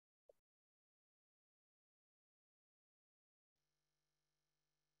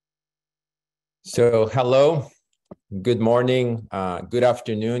So hello, good morning, good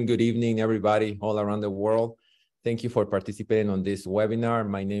afternoon, good evening, everybody all around the world. Thank you for participating on this webinar.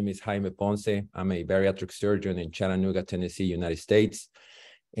 My name is Jaime Ponce. I'm a bariatric surgeon in Chattanooga, Tennessee, United States.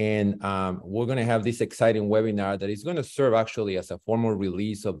 And we're going to have this exciting webinar that is going to serve actually as a formal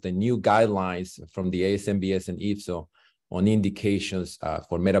release of the new guidelines from the ASMBS and IFSO on indications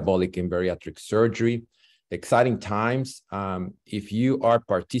for metabolic and bariatric surgery. Exciting times. If you are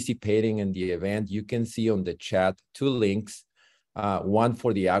participating in the event, you can see on the chat two links, one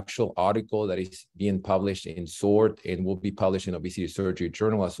for the actual article that is being published in SORT and will be published in Obesity Surgery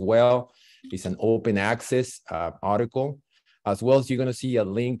Journal as well. It's an open access article, as well as you're going to see a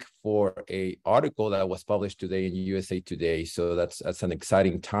link for an article that was published today in USA Today. So that's an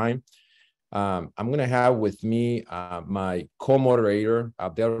exciting time. I'm going to have with me my co-moderator,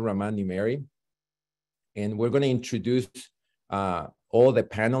 Abdelrahman Nimeri. And we're going to introduce all the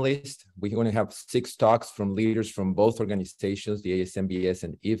panelists. We're going to have 6 talks from leaders from both organizations, the ASMBS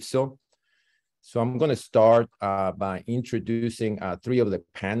and IFSO. So I'm going to start by introducing 3 of the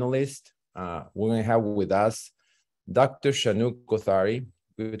panelists. We're going to have with us Dr. Shanook Kothari,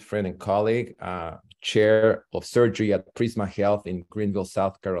 good friend and colleague, chair of surgery at Prisma Health in Greenville,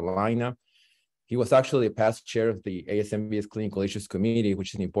 South Carolina. He was actually a past chair of the ASMBS Clinical Issues Committee,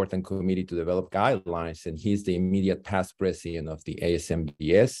 which is an important committee to develop guidelines, and he's the immediate past president of the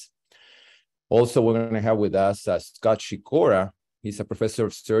ASMBS. Also, we're going to have with us Scott Shikora. He's a professor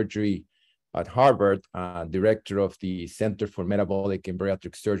of surgery at Harvard, director of the Center for Metabolic and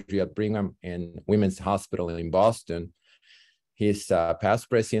Bariatric Surgery at Brigham and Women's Hospital in Boston. He's past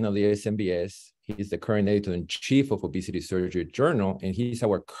president of the ASMBS. He's the current editor-in-chief of Obesity Surgery Journal, and he's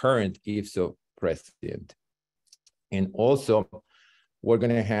our current IFSO president. And also, we're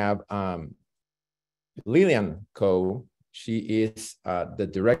going to have Lillian Coe. She is the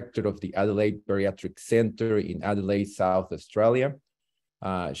director of the Adelaide Bariatric Center in Adelaide, South Australia.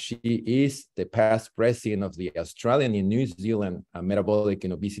 She is the past president of the Australian and New Zealand Metabolic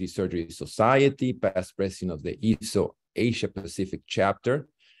and Obesity Surgery Society, past president of the IFSO Asia Pacific chapter,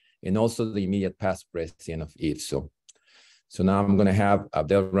 and also the immediate past president of IFSO. So now I'm going to have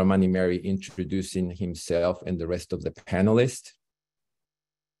Abdelrahman Nimeri introducing himself and the rest of the panelists.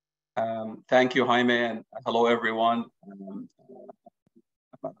 Thank you, Jaime, and hello, everyone. I'm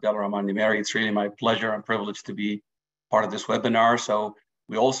Abdelrahman Nimeri. It's really my pleasure and privilege to be part of this webinar. So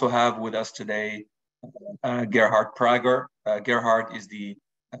we also have with us today Gerhard Prager. Gerhard is the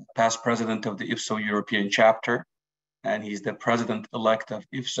past president of the IFSO European chapter, and he's the president-elect of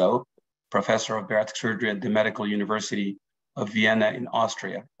IFSO, professor of bariatric surgery at the Medical University of Vienna in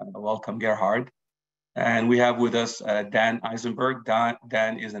Austria. Welcome, Gerhard. And we have with us Dan Eisenberg.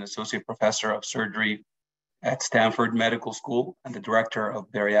 Dan is an associate professor of surgery at Stanford Medical School and the director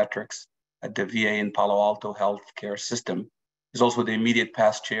of bariatrics at the VA in Palo Alto Healthcare System. He's also the immediate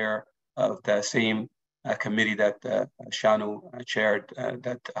past chair of the same committee that Shanu chaired,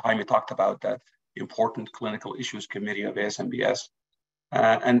 that Jaime talked about, the important clinical issues committee of ASMBS.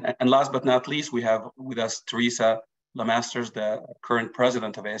 And last but not least, we have with us Teresa Lemasters, the current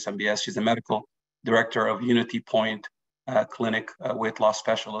president of ASMBS. She's the medical director of Unity Point Clinic, weight loss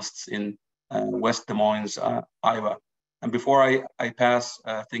specialists in West Des Moines, Iowa. And before I pass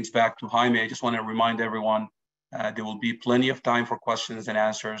things back to Jaime, I just want to remind everyone there will be plenty of time for questions and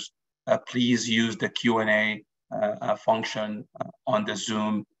answers. Please use the Q&A function on the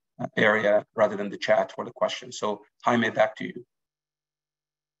Zoom area rather than the chat for the questions. So Jaime, back to you.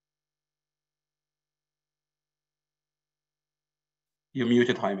 You're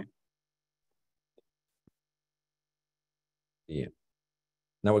muted, Jaime. Yeah.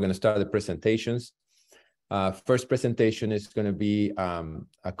 Now we're going to start the presentations. First presentation is going to be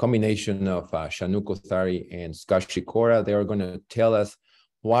a combination of Shanook Kothari and Scott Shikora. They are going to tell us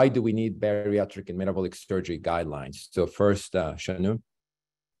why do we need bariatric and metabolic surgery guidelines. So first, Shanook.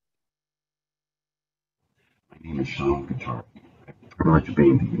 My name is Shanook Kothari. I have the privilege of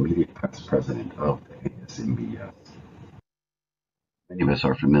being the immediate past president of the ASMBS. Many of us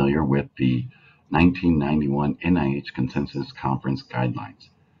are familiar with the 1991 NIH Consensus Conference Guidelines,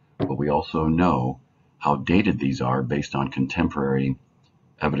 but we also know how dated these are based on contemporary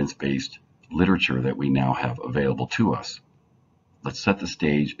evidence-based literature that we now have available to us. Let's set the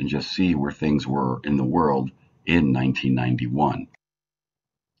stage and just see where things were in the world in 1991.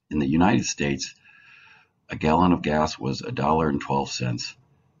 In the United States, a gallon of gas was $1.12.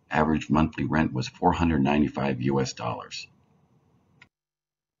 Average monthly rent was $495 US.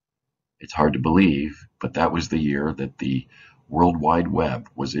 It's hard to believe, but that was the year that the World Wide Web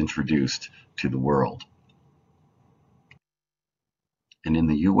was introduced to the world. And in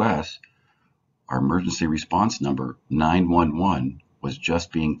the US, our emergency response number 911 was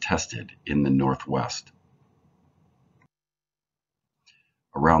just being tested in the Northwest.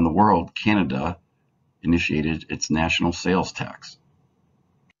 Around the world, Canada initiated its national sales tax.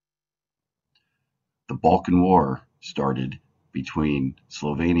 The Balkan War started between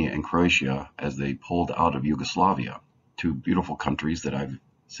Slovenia and Croatia as they pulled out of Yugoslavia, two beautiful countries that I've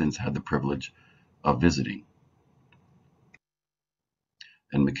since had the privilege of visiting.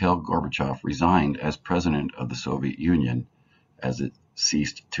 And Mikhail Gorbachev resigned as president of the Soviet Union as it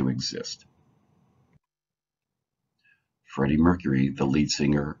ceased to exist. Freddie Mercury, the lead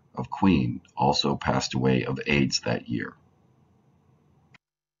singer of Queen, also passed away of AIDS that year.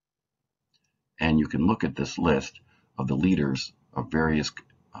 And you can look at this list of the leaders of various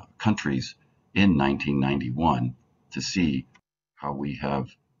countries in 1991 to see how we have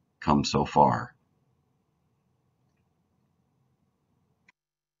come so far.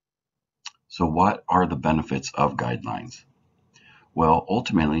 So what are the benefits of guidelines? Well,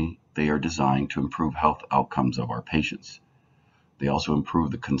 ultimately, they are designed to improve health outcomes of our patients. They also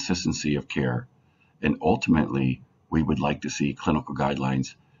improve the consistency of care, and ultimately, we would like to see clinical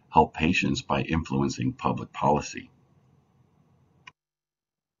guidelines help patients by influencing public policy.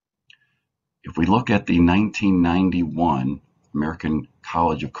 If we look at the 1991 American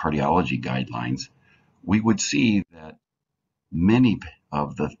College of Cardiology guidelines, we would see that many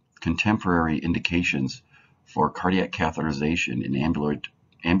of the contemporary indications for cardiac catheterization in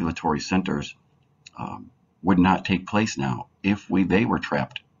ambulatory centers would not take place now if they were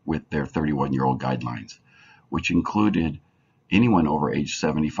trapped with their 31-year-old guidelines, which included anyone over age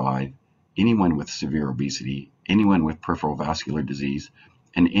 75, anyone with severe obesity, anyone with peripheral vascular disease,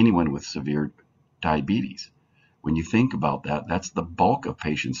 and anyone with severe diabetes. When you think about that, that's the bulk of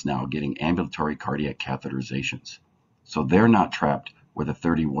patients now getting ambulatory cardiac catheterizations. So they're not trapped with a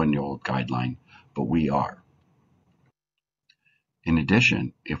 31-year-old guideline, but we are. In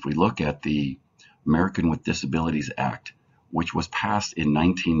addition, if we look at the American with Disabilities Act, which was passed in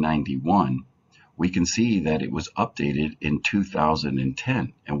 1991, we can see that it was updated in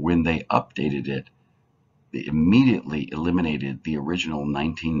 2010. And when they updated it, they immediately eliminated the original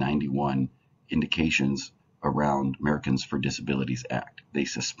 1991 indications around Americans for Disabilities Act. They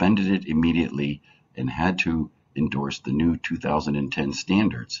suspended it immediately and had to endorse the new 2010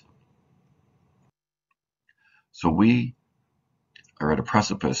 standards. So we are at a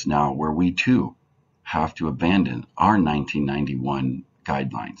precipice now where we too have to abandon our 1991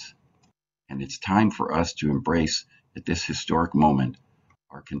 guidelines. And it's time for us to embrace, at this historic moment,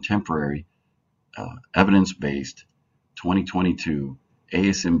 our contemporary evidence-based 2022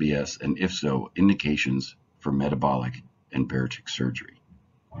 ASMBS and IFSO indications for metabolic and bariatric surgery.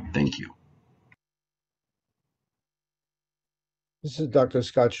 Thank you. This is Dr.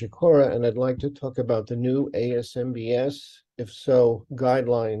 Scott Shikora, and I'd like to talk about the new ASMBS, IFSO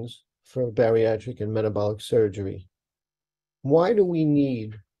guidelines for bariatric and metabolic surgery. Why do we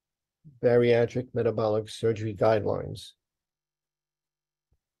need bariatric metabolic surgery guidelines?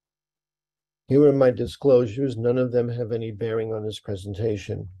 Here are my disclosures. None of them have any bearing on this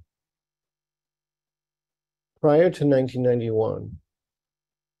presentation. Prior to 1991,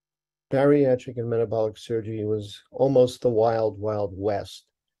 bariatric and metabolic surgery was almost the wild, wild west.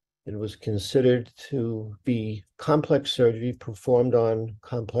 It was considered to be complex surgery performed on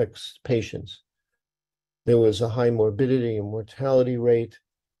complex patients. There was a high morbidity and mortality rate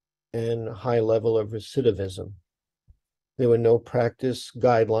and a high level of recidivism. There were no practice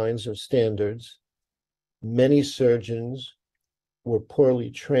guidelines or standards. Many surgeons were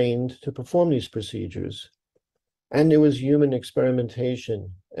poorly trained to perform these procedures. And there was human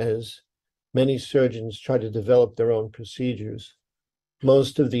experimentation as many surgeons tried to develop their own procedures.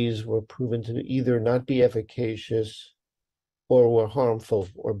 Most of these were proven to either not be efficacious or were harmful,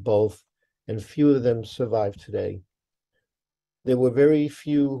 or both, and few of them survive today. There were very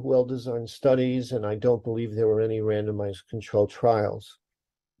few well-designed studies, and I don't believe there were any randomized controlled trials.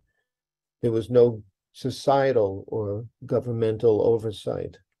 There was no societal or governmental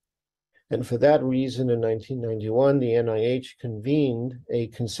oversight. And for that reason, in 1991, the NIH convened a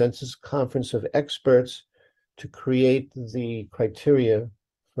consensus conference of experts to create the criteria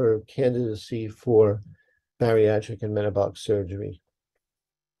for candidacy for bariatric and metabolic surgery.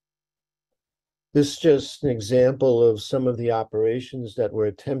 This is just an example of some of the operations that were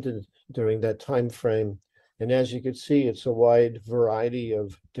attempted during that time frame. And as you can see, it's a wide variety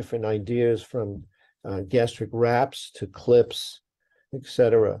of different ideas, from gastric wraps to clips,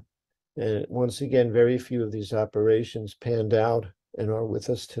 etc. And once again, very few of these operations panned out and are with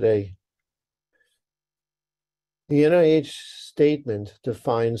us today. The NIH statement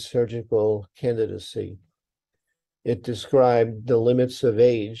defines surgical candidacy. It described the limits of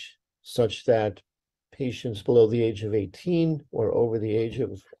age such that patients below the age of 18 or over the age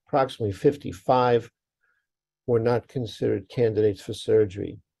of approximately 55 were not considered candidates for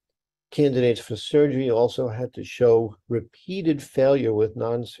surgery. Candidates for surgery also had to show repeated failure with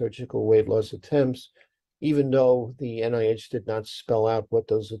non-surgical weight loss attempts, even though the NIH did not spell out what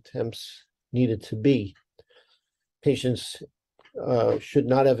those attempts needed to be. Patients should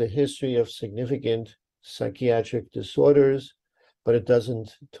not have a history of significant psychiatric disorders, but it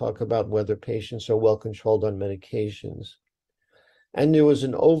doesn't talk about whether patients are well controlled on medications. And there was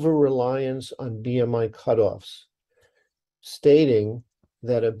an over-reliance on BMI cutoffs, stating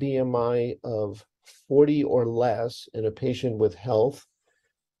that a BMI of 40 or less in a patient with health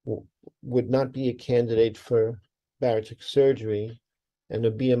would not be a candidate for bariatric surgery, and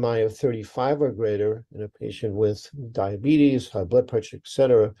a BMI of 35 or greater in a patient with diabetes, high blood pressure,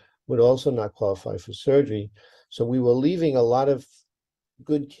 etc., would also not qualify for surgery. So we were leaving a lot of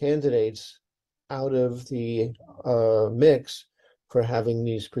good candidates out of the mix for having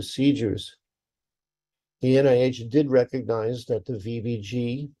these procedures. The NIH did recognize that the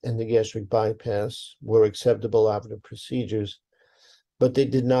VBG and the gastric bypass were acceptable operative procedures, but they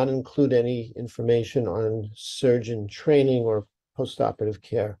did not include any information on surgeon training or postoperative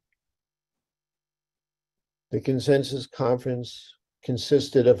care. The consensus conference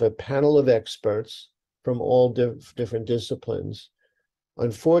consisted of a panel of experts from all different disciplines.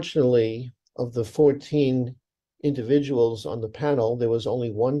 Unfortunately, of the 14 individuals on the panel, there was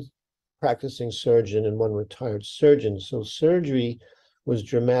only one practicing surgeon and one retired surgeon. So surgery was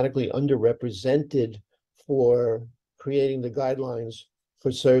dramatically underrepresented for creating the guidelines for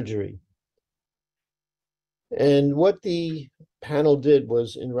surgery. And what the panel did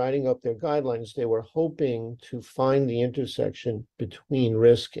was, in writing up their guidelines, they were hoping to find the intersection between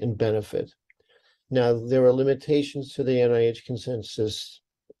risk and benefit. Now, there are limitations to the NIH consensus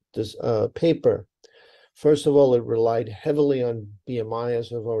paper. First of all, it relied heavily on BMI,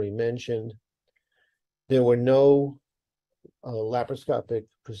 as I've already mentioned. There were no laparoscopic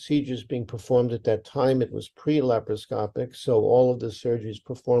procedures being performed at that time. It was pre-laparoscopic, so all of the surgeries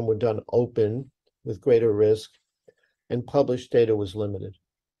performed were done open with greater risk, and published data was limited.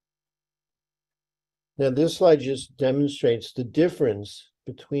 Now, this slide just demonstrates the difference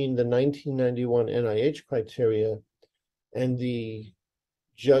between the 1991 NIH criteria and the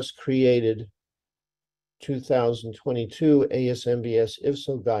just created 2022 ASMBS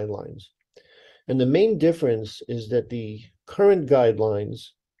IFSO guidelines. And the main difference is that the current guidelines,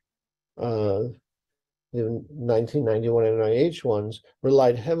 the 1991 NIH ones,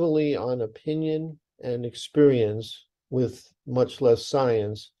 relied heavily on opinion and experience with much less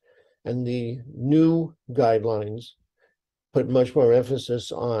science. And the new guidelines put much more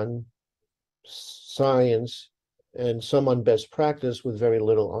emphasis on science and some on best practice with very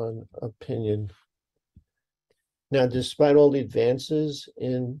little on opinion. Now, despite all the advances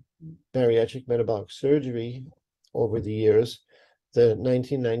in bariatric metabolic surgery over the years, the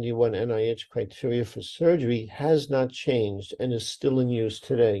 1991 NIH criteria for surgery has not changed and is still in use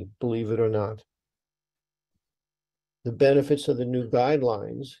today, believe it or not. The benefits of the new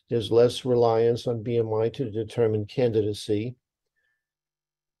guidelines: there's less reliance on BMI to determine candidacy.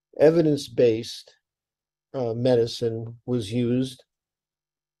 Evidence-based medicine was used,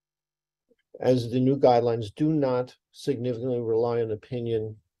 as the new guidelines do not significantly rely on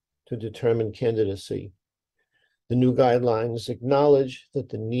opinion to determine candidacy. The new guidelines acknowledge that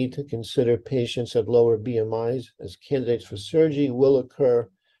the need to consider patients at lower BMIs as candidates for surgery will occur,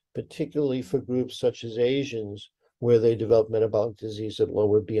 particularly for groups such as Asians, where they develop metabolic disease at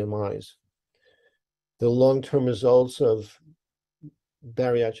lower BMIs. The long-term results of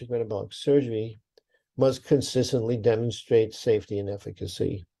bariatric metabolic surgery must consistently demonstrate safety and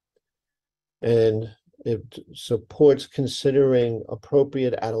efficacy. And it supports considering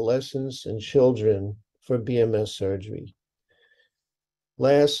appropriate adolescents and children for BMS surgery.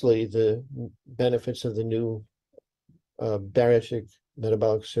 Lastly, the benefits of the new bariatric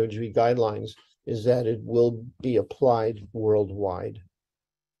metabolic surgery guidelines is that it will be applied worldwide.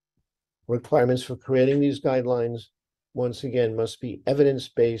 Requirements for creating these guidelines, once again, must be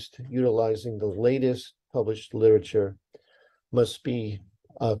evidence-based, utilizing the latest published literature, must be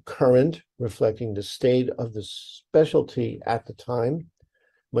current, reflecting the state of the specialty at the time,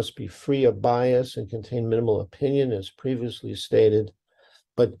 must be free of bias and contain minimal opinion, as previously stated,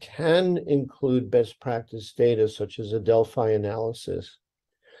 but can include best practice data such as a Delphi analysis.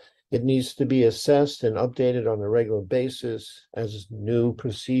 It needs to be assessed and updated on a regular basis as new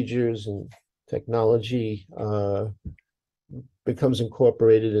procedures and technology becomes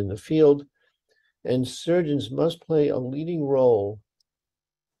incorporated in the field, and surgeons must play a leading role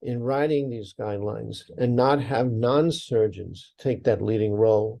in writing these guidelines and not have non-surgeons take that leading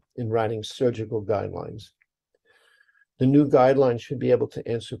role in writing surgical guidelines. The new guidelines should be able to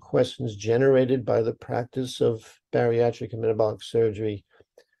answer questions generated by the practice of bariatric and metabolic surgery,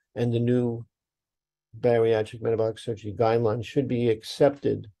 and the new bariatric metabolic surgery guidelines should be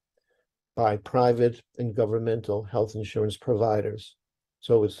accepted by private and governmental health insurance providers,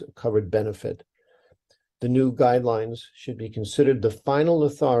 so it's a covered benefit. The new guidelines should be considered the final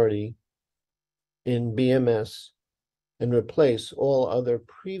authority in BMS and replace all other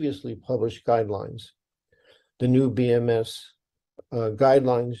previously published guidelines. The new BMS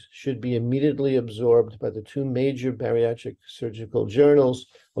guidelines should be immediately absorbed by the two major bariatric surgical journals,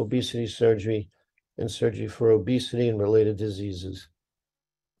 Obesity Surgery and Surgery for Obesity and Related Diseases.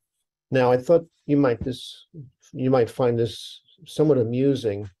 Now, I thought you might find this somewhat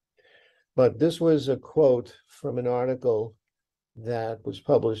amusing, but this was a quote from an article that was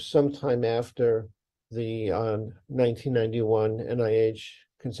published sometime after the 1991 NIH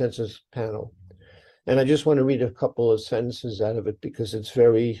consensus panel. And I just want to read a couple of sentences out of it because it's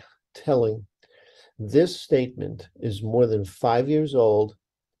very telling. This statement is more than 5 years old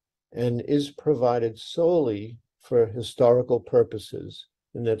and is provided solely for historical purposes.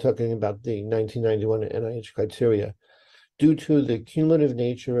 And they're talking about the 1991 NIH criteria. Due to the cumulative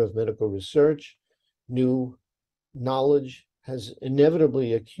nature of medical research, new knowledge has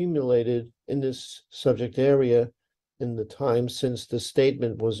inevitably accumulated in this subject area in the time since the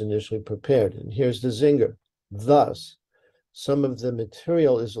statement was initially prepared. And here's the zinger. Thus, some of the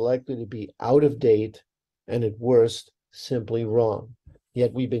material is likely to be out of date and at worst, simply wrong.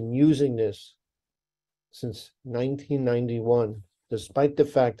 Yet we've been using this since 1991, despite the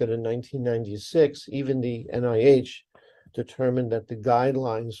fact that in 1996, even the NIH determined that the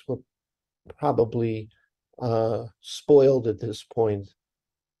guidelines were probably spoiled at this point.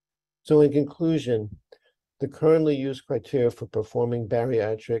 So in conclusion, the currently used criteria for performing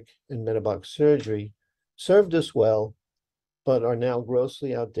bariatric and metabolic surgery served us well, but are now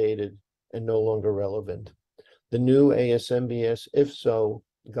grossly outdated and no longer relevant. The new ASMBS IFSO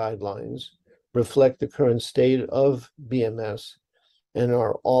guidelines reflect the current state of BMS and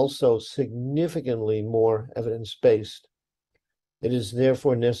are also significantly more evidence-based. It is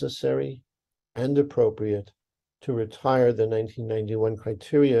therefore necessary and appropriate to retire the 1991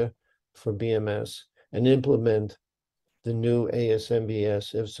 criteria for BMS and implement the new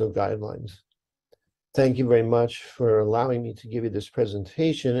ASMBS IFSO guidelines. Thank you very much for allowing me to give you this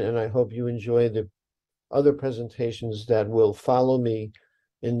presentation, and I hope you enjoy the other presentations that will follow me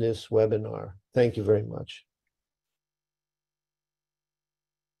in this webinar. Thank you very much.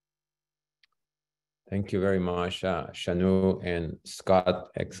 Thank you very much, Shanu and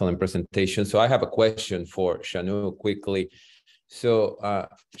Scott. Excellent presentation. So I have a question for Shanu quickly. So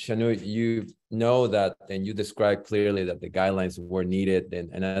Shanu, you know that, and you described clearly that the guidelines were needed.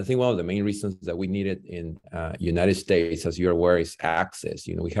 And I think one of the main reasons that we need it in United States, as you're aware, is access.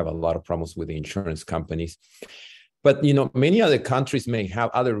 You know, we have a lot of problems with the insurance companies. But, you know, many other countries may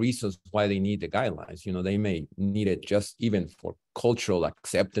have other reasons why they need the guidelines. You know, they may need it just even for cultural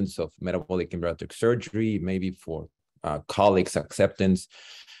acceptance of metabolic and bariatric surgery, maybe for colleagues' acceptance.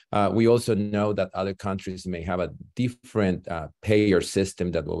 We also know that other countries may have a different payer system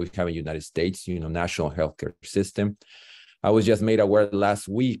than what we have in the United States, you know, national healthcare system. I was just made aware last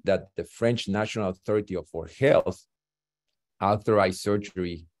week that the French National Authority for Health authorized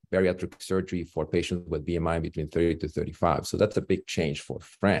surgery, bariatric surgery for patients with BMI between 30 to 35. So that's a big change for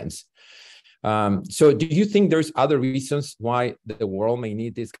France. So do you think there's other reasons why the world may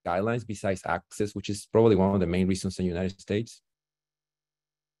need these guidelines besides access, which is probably one of the main reasons in the United States?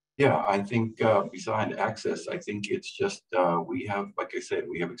 Yeah, I think besides access, I think it's just we have, like I said,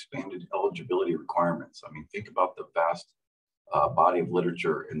 we have expanded eligibility requirements. I mean, think about the vast body of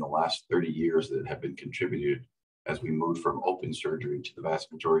literature in the last 30 years that have been contributed as we moved from open surgery to the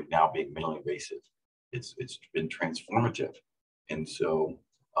vast majority now being minimally invasive. It's been transformative. And so,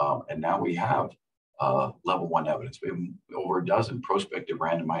 and now we have level 1 evidence. We have over a dozen prospective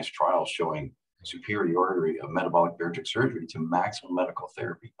randomized trials showing superiority of metabolic bariatric surgery to maximum medical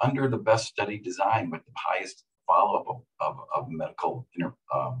therapy under the best study design with the highest follow-up of medical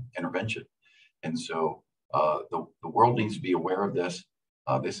intervention. And so the world needs to be aware of this.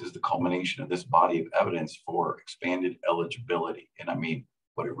 This is the culmination of this body of evidence for expanded eligibility. And I mean,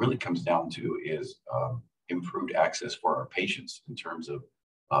 what it really comes down to is improved access for our patients in terms of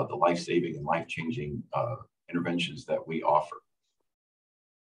the life-saving and life-changing interventions that we offer.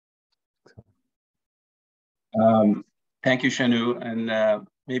 Thank you, Shanu. And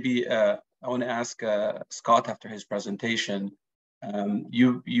maybe I want to ask Scott after his presentation.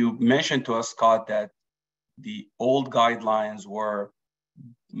 You mentioned to us, Scott, that the old guidelines were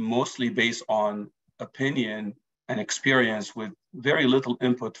mostly based on opinion and experience with very little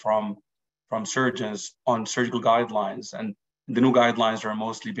input from surgeons on surgical guidelines. And the new guidelines are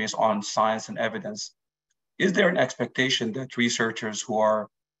mostly based on science and evidence. Is there an expectation that researchers who are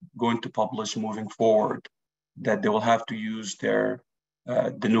going to publish moving forward, that they will have to use their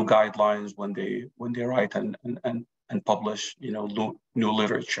the new guidelines when they write and publish, new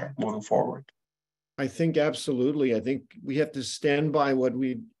literature moving forward? I think absolutely. I think we have to stand by what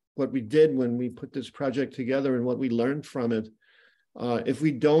we did when we put this project together and what we learned from it. If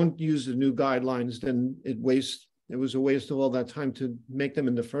we don't use the new guidelines, then it was a waste of all that time to make them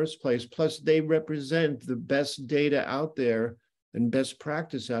in the first place. Plus, they represent the best data out there and best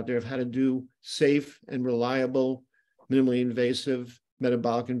practice out there of how to do safe and reliable, minimally invasive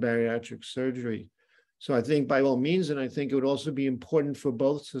metabolic and bariatric surgery. So I think by all means, and I think it would also be important for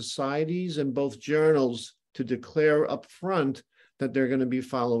both societies and both journals to declare up front that they're going to be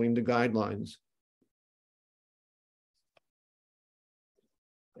following the guidelines.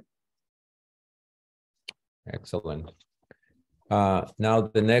 Excellent. Now,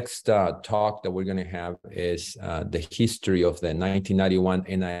 the next talk that we're going to have is the history of the 1991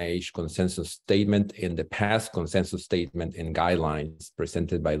 NIH consensus statement and the past consensus statement and guidelines,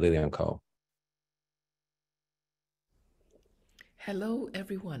 presented by Lillian Coe. Hello,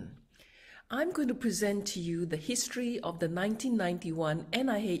 everyone. I'm going to present to you the history of the 1991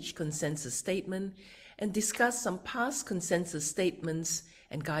 NIH consensus statement and discuss some past consensus statements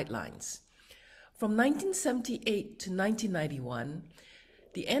and guidelines. From 1978 to 1991,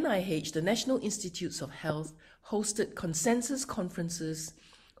 the NIH, the National Institutes of Health, hosted consensus conferences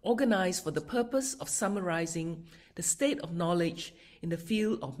organized for the purpose of summarizing the state of knowledge in the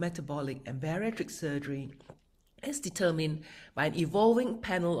field of metabolic and bariatric surgery, as determined by an evolving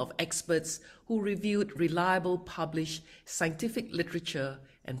panel of experts who reviewed reliable published scientific literature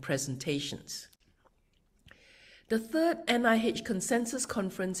and presentations. The third NIH Consensus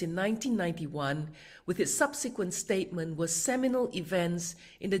Conference in 1991, with its subsequent statement, was seminal events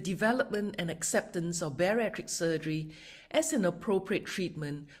in the development and acceptance of bariatric surgery as an appropriate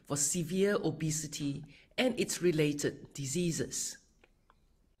treatment for severe obesity and its related diseases.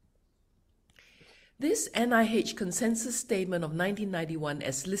 This NIH Consensus Statement of 1991,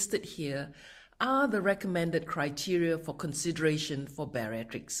 as listed here, are the recommended criteria for consideration for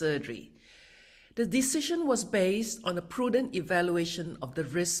bariatric surgery. The decision was based on a prudent evaluation of the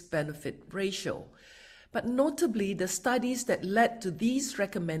risk-benefit ratio, but notably the studies that led to these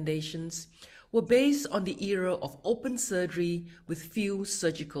recommendations were based on the era of open surgery with few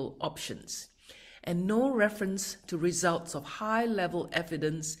surgical options, and no reference to results of high-level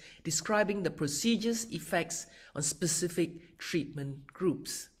evidence describing the procedure's effects on specific treatment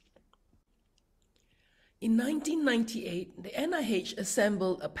groups. In 1998, the NIH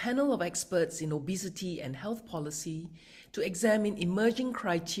assembled a panel of experts in obesity and health policy to examine emerging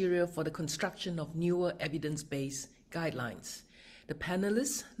criteria for the construction of newer evidence-based guidelines. The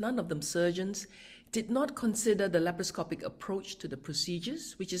panelists, none of them surgeons, did not consider the laparoscopic approach to the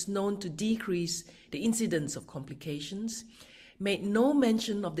procedures, which is known to decrease the incidence of complications, made no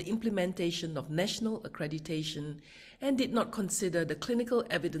mention of the implementation of national accreditation, and did not consider the clinical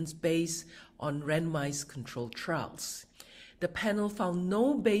evidence based on randomized controlled trials. The panel found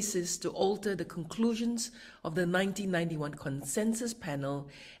no basis to alter the conclusions of the 1991 consensus panel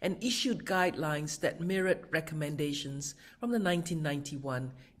and issued guidelines that mirrored recommendations from the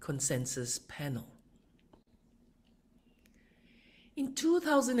 1991 consensus panel. In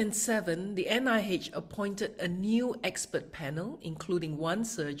 2007, the NIH appointed a new expert panel, including one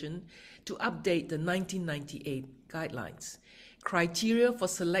surgeon, to update the 1998 guidelines. Criteria for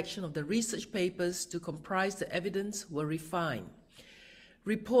selection of the research papers to comprise the evidence were refined.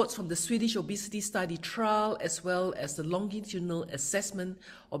 Reports from the Swedish obesity study trial, as well as the longitudinal assessment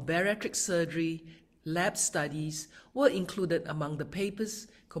of bariatric surgery lab studies, were included among the papers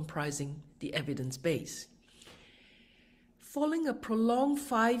comprising the evidence base. Following a prolonged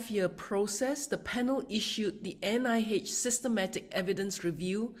 5-year process, the panel issued the NIH Systematic Evidence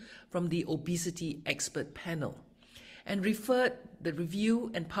Review from the Obesity Expert Panel and referred the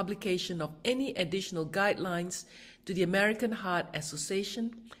review and publication of any additional guidelines to the American Heart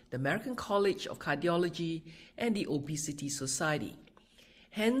Association, the American College of Cardiology, and the Obesity Society.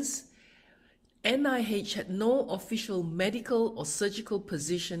 Hence, NIH had no official medical or surgical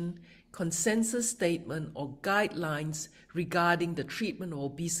position, consensus statement, or guidelines regarding the treatment of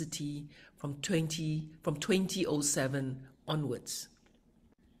obesity from 2007 onwards.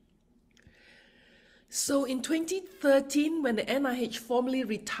 So in 2013, when the NIH formally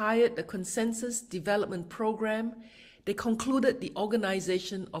retired the Consensus Development Program, they concluded the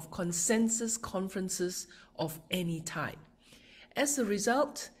organization of consensus conferences of any type. As a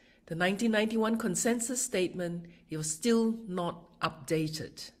result, the 1991 consensus statement, it was still not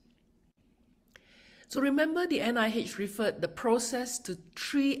updated. So remember, the NIH referred the process to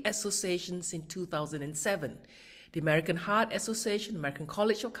 3 associations in 2007, the American Heart Association, American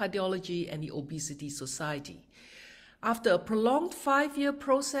College of Cardiology, and the Obesity Society. After a prolonged 5-year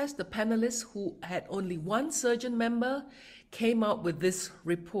process, the panelists, who had only 1 surgeon member, came out with this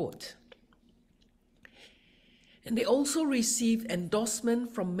report. And they also received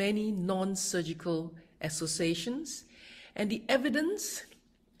endorsement from many non-surgical associations, and the evidence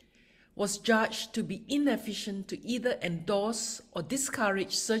was judged to be inefficient to either endorse or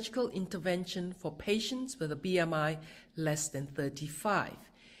discourage surgical intervention for patients with a BMI less than 35.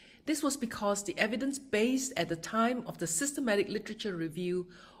 This was because the evidence base at the time of the systematic literature review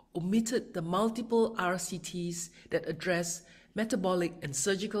omitted the multiple RCTs that address metabolic and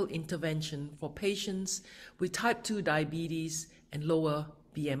surgical intervention for patients with type 2 diabetes and lower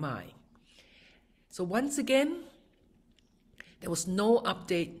BMI. So once again, there was no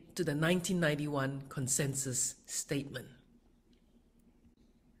update to the 1991 consensus statement.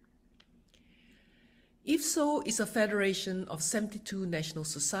 IFSO is a federation of 72 national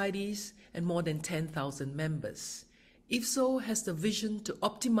societies and more than 10,000 members. IFSO has the vision to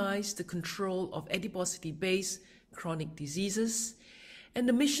optimize the control of adiposity-based chronic diseases and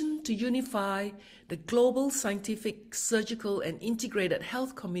the mission to unify the global scientific, surgical, and integrated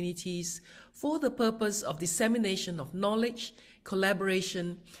health communities for the purpose of dissemination of knowledge,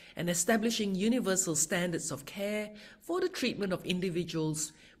 collaboration, and establishing universal standards of care for the treatment of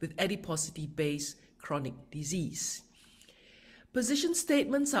individuals with adiposity-based chronic disease. Position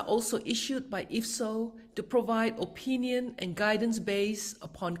statements are also issued by IFSO to provide opinion and guidance based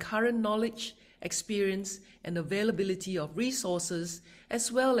upon current knowledge, experience, and availability of resources,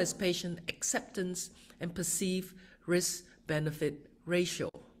 as well as patient acceptance and perceived risk-benefit ratio.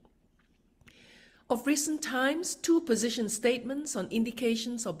 Of recent times, 2 position statements on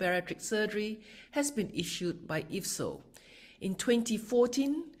indications of bariatric surgery has been issued by IFSO. In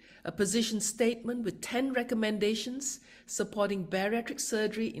 2014, a position statement with 10 recommendations supporting bariatric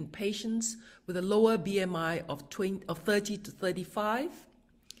surgery in patients with a lower BMI of 30 to 35.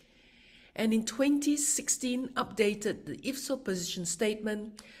 And in 2016, updated the IFSO position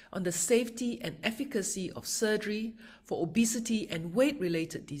statement on the safety and efficacy of surgery for obesity and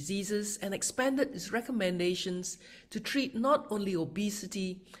weight-related diseases, and expanded its recommendations to treat not only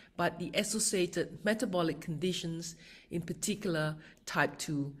obesity, but the associated metabolic conditions, in particular type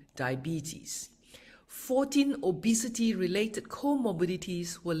 2 diabetes. 14 obesity-related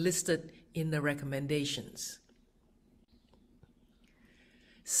comorbidities were listed in the recommendations.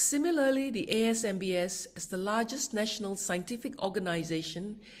 Similarly, the ASMBS, as the largest national scientific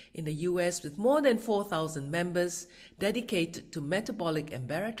organization in the US with more than 4,000 members dedicated to metabolic and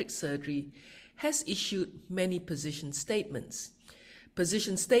bariatric surgery, has issued many position statements.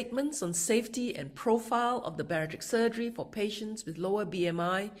 Position statements on safety and profile of the bariatric surgery for patients with lower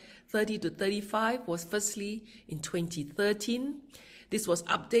BMI 30 to 35 was firstly in 2013. This was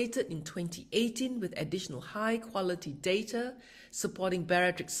updated in 2018 with additional high-quality data supporting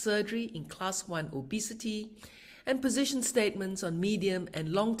bariatric surgery in class 1 obesity, and position statements on medium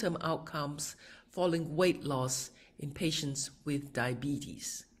and long-term outcomes following weight loss in patients with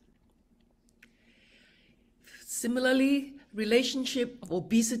diabetes. Similarly, relationship of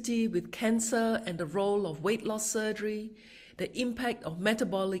obesity with cancer and the role of weight loss surgery, the impact of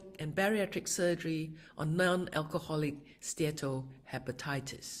metabolic and bariatric surgery on non-alcoholic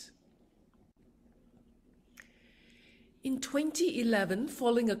steatohepatitis. In 2011,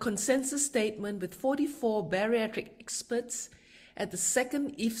 following a consensus statement with 44 bariatric experts at the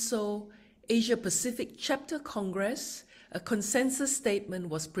second IFSO Asia Pacific Chapter Congress, a consensus statement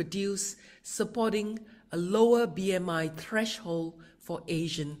was produced supporting a lower BMI threshold for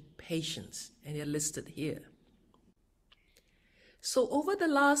Asian patients, and they're listed here. So over the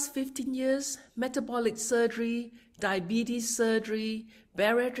last 15 years, metabolic surgery, diabetes surgery,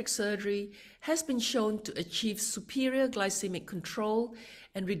 bariatric surgery has been shown to achieve superior glycemic control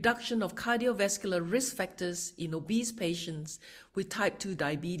and reduction of cardiovascular risk factors in obese patients with type 2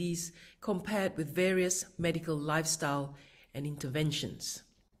 diabetes compared with various medical lifestyle and interventions.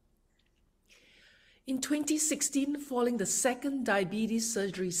 In 2016, following the second Diabetes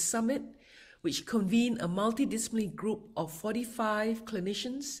Surgery Summit, which convened a multidisciplinary group of 45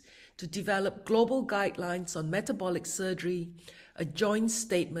 clinicians to develop global guidelines on metabolic surgery, a joint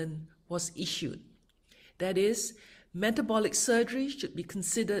statement was issued. That is, metabolic surgery should be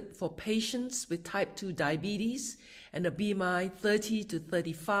considered for patients with type 2 diabetes and a BMI 30 to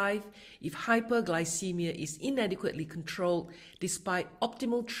 35 if hyperglycemia is inadequately controlled despite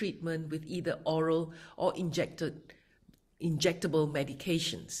optimal treatment with either oral or injectable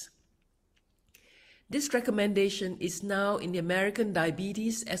medications. This recommendation is now in the American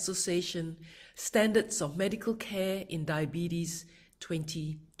Diabetes Association Standards of Medical Care in Diabetes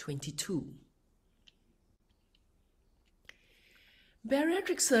 2022.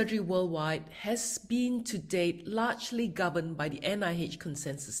 Bariatric surgery worldwide has been to date largely governed by the NIH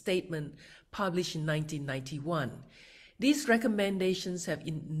consensus statement published in 1991. These recommendations have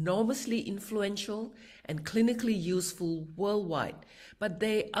been enormously influential and clinically useful worldwide, but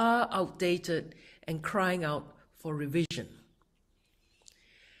they are outdated and crying out for revision.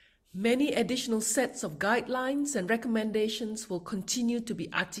 Many additional sets of guidelines and recommendations will continue to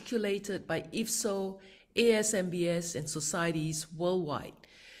be articulated by IFSO, ASMBS, and societies worldwide.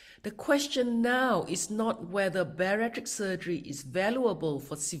 The question now is not whether bariatric surgery is valuable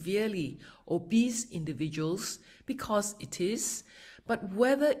for severely obese individuals, because it is, but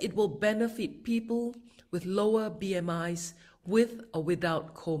whether it will benefit people with lower BMIs with or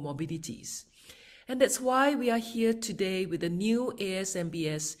without comorbidities. And that's why we are here today with the new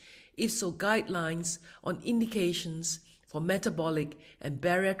ASMBS IFSO guidelines on indications for metabolic and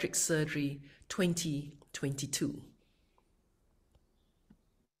bariatric surgery 2022.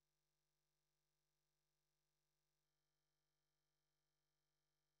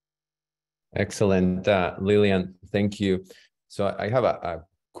 Excellent, Lillian, thank you. So I have a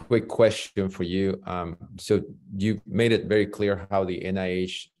quick question for you. So you made it very clear how the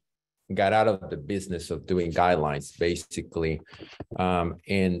NIH got out of the business of doing guidelines, basically.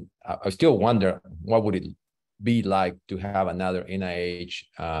 And I still wonder, what would it be like to have another NIH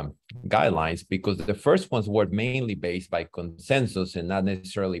guidelines? Because the first ones were mainly based by consensus and not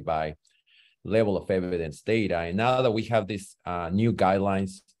necessarily by level of evidence data. And now that we have these new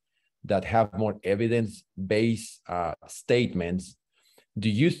guidelines that have more evidence-based statements, do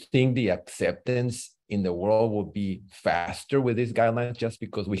you think the acceptance in the world will be faster with these guidelines just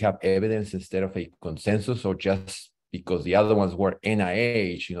because we have evidence instead of a consensus, or just because the other ones were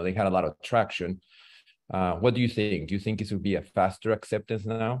NIH, they had a lot of traction? What do you think? Do you think it will be a faster acceptance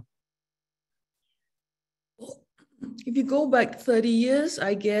now? If you go back 30 years,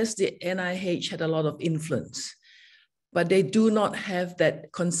 I guess the NIH had a lot of influence, but they do not have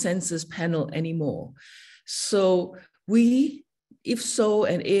that consensus panel anymore. So we, IFSO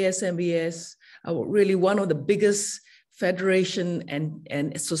and ASMBS, are really one of the biggest federation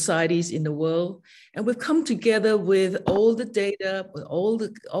and societies in the world. And we've come together with all the data, with all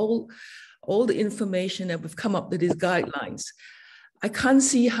the information, and we've come up with these guidelines. I can't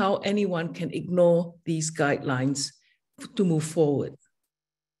see how anyone can ignore these guidelines to move forward.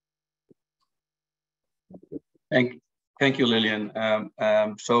 Thank you, Lillian.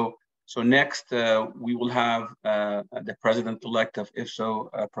 So next, we will have the president-elect of IFSO,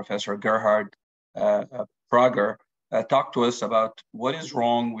 Professor Gerhard Prager, talk to us about what is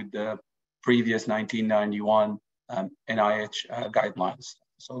wrong with the previous 1991 NIH guidelines.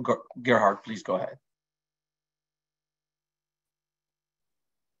 So Gerhard, please go ahead.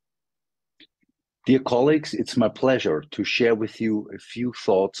 Dear colleagues, it's my pleasure to share with you a few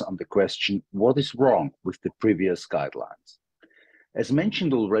thoughts on the question, what is wrong with the previous guidelines? As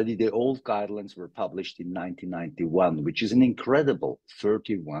mentioned already, the old guidelines were published in 1991, which is an incredible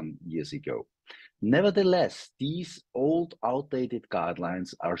 31 years ago. Nevertheless, these old, outdated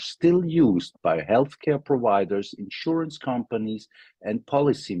guidelines are still used by healthcare providers, insurance companies, and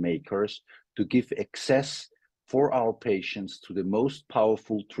policymakers to give access for our patients to the most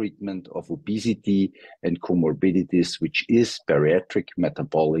powerful treatment of obesity and comorbidities, which is bariatric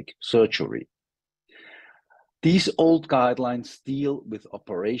metabolic surgery. These old guidelines deal with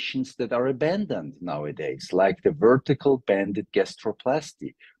operations that are abandoned nowadays, like the vertical banded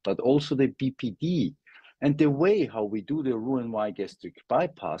gastroplasty, but also the BPD. And the way how we do the Roux-en-Y gastric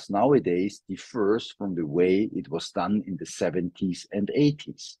bypass nowadays differs from the way it was done in the 70s and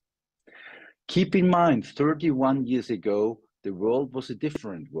 80s. Keep in mind, 31 years ago, the world was a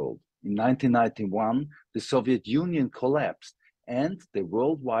different world. In 1991, the Soviet Union collapsed and the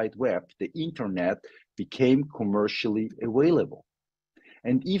World Wide Web, the internet, became commercially available.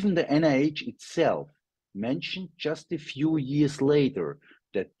 And even the NIH itself mentioned just a few years later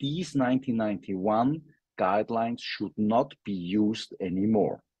that these 1991 guidelines should not be used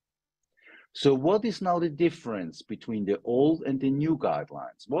anymore. So what is now the difference between the old and the new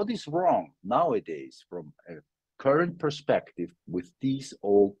guidelines? What is wrong nowadays from a current perspective with these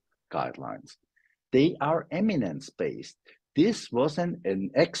old guidelines? They are eminence-based. This was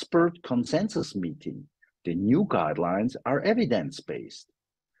an expert consensus meeting. The new guidelines are evidence-based.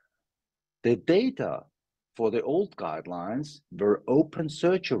 The data for the old guidelines were open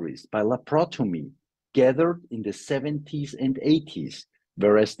surgeries by laparotomy gathered in the 70s and 80s,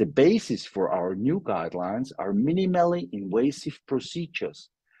 whereas the basis for our new guidelines are minimally invasive procedures.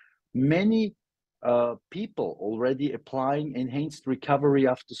 Many people already applying enhanced recovery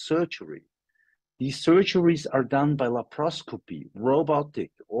after surgery. These surgeries are done by laparoscopy,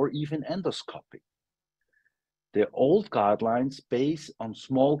 robotic, or even endoscopic. The old guidelines base on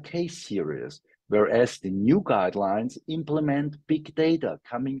small case series, whereas the new guidelines implement big data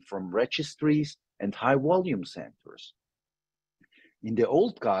coming from registries and high volume centers. In the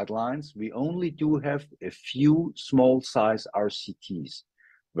old guidelines, we only do have a few small size RCTs,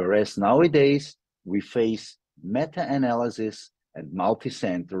 whereas nowadays we face meta-analysis and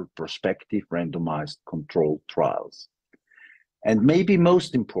multi-center prospective randomized controlled trials. And maybe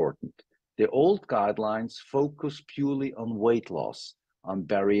most important, the old guidelines focus purely on weight loss, on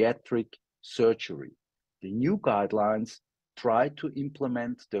bariatric surgery. The new guidelines try to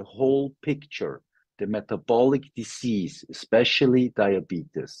implement the whole picture, the metabolic disease, especially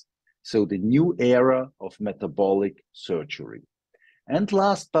diabetes. So the new era of metabolic surgery. And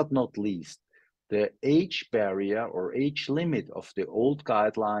last but not least, the age barrier or age limit of the old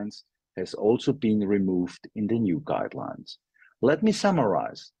guidelines has also been removed in the new guidelines. Let me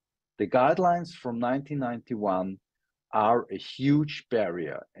summarize. The guidelines from 1991 are a huge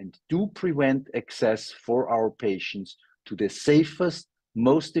barrier and do prevent access for our patients to the safest,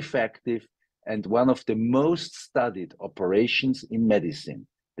 most effective, and one of the most studied operations in medicine,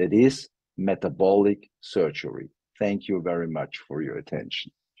 that is metabolic surgery. Thank you very much for your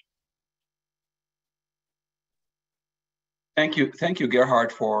attention. Thank you,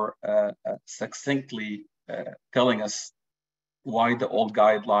 Gerhard, for succinctly telling us why the old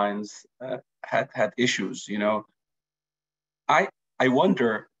guidelines had issues. I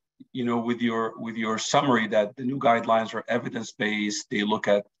wonder, with your summary that the new guidelines are evidence-based. They look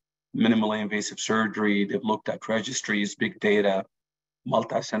at minimally invasive surgery. They've looked at registries, big data,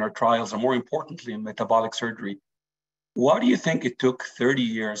 multi-center trials, and more importantly, metabolic surgery. Why do you think it took 30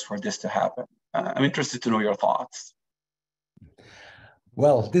 years for this to happen? I'm interested to know your thoughts.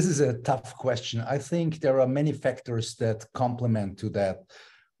 Well, this is a tough question. I think there are many factors that complement to that.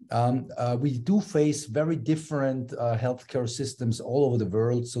 We do face very different healthcare systems all over the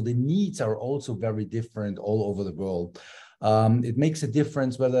world, so the needs are also very different all over the world. It makes a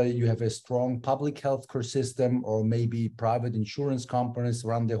difference whether you have a strong public healthcare system or maybe private insurance companies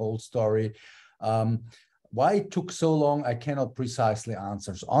run the whole story. Why it took so long, I cannot precisely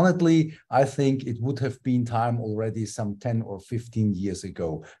answer. So honestly, I think it would have been time already some 10 or 15 years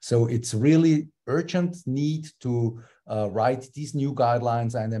ago. So it's really urgent need to write these new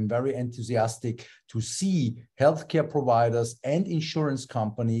guidelines, and I'm very enthusiastic to see healthcare providers and insurance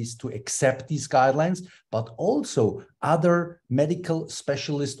companies to accept these guidelines, but also other medical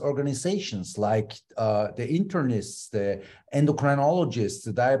specialist organizations like the internists, the endocrinologists,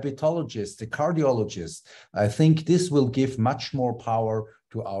 the diabetologists, the cardiologists. I think this will give much more power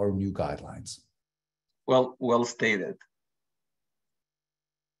to our new guidelines. Well stated.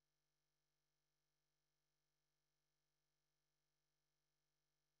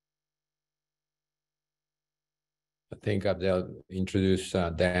 I think Abdel introduce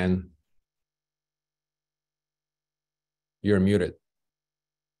Dan. You're muted.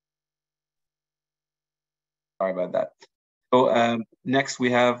 Sorry about that. So next we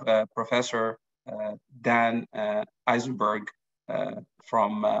have Professor Dan Eisenberg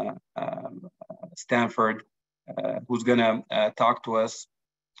from Stanford, who's going to talk to us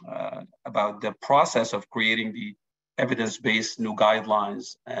about the process of creating the evidence-based new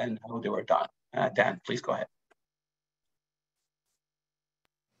guidelines and how they were done. Dan, please go ahead.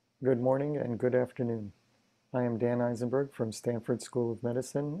 Good morning and good afternoon. I am Dan Eisenberg from Stanford School of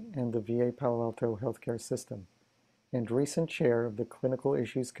Medicine and the VA Palo Alto Healthcare System, and recent chair of the Clinical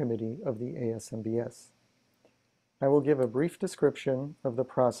Issues Committee of the ASMBS. I will give a brief description of the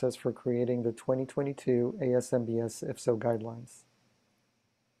process for creating the 2022 ASMBS IFSO guidelines.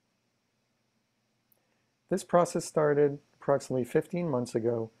 This process started approximately 15 months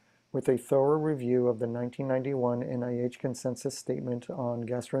ago with a thorough review of the 1991 NIH consensus statement on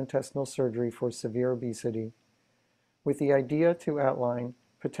gastrointestinal surgery for severe obesity, with the idea to outline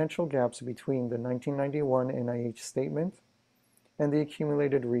potential gaps between the 1991 NIH statement and the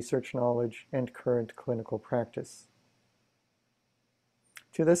accumulated research knowledge and current clinical practice.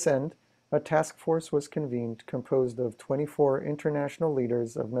 To this end, a task force was convened composed of 24 international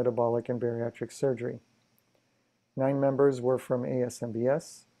leaders of metabolic and bariatric surgery. 9 members were from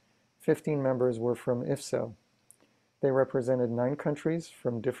ASMBS, 15 members were from IFSO. They represented 9 countries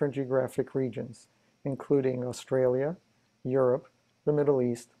from different geographic regions, including Australia, Europe, the Middle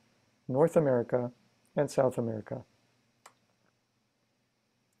East, North America, and South America.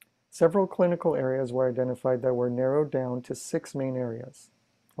 Several clinical areas were identified that were narrowed down to 6 main areas,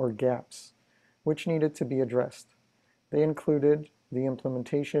 or gaps, which needed to be addressed. They included the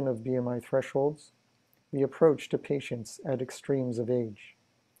implementation of BMI thresholds, the approach to patients at extremes of age,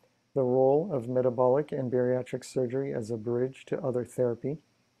 the role of metabolic and bariatric surgery as a bridge to other therapy,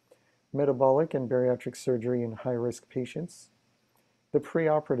 metabolic and bariatric surgery in high-risk patients, the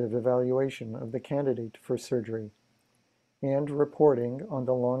preoperative evaluation of the candidate for surgery, and reporting on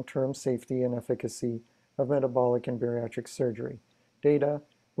the long-term safety and efficacy of metabolic and bariatric surgery, data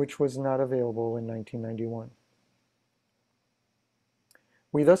which was not available in 1991.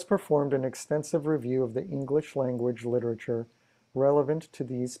 We thus performed an extensive review of the English language literature relevant to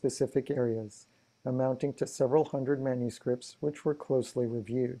these specific areas, amounting to several hundred manuscripts which were closely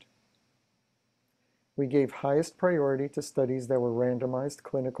reviewed. We gave highest priority to studies that were randomized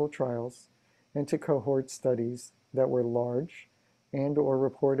clinical trials and to cohort studies that were large and/or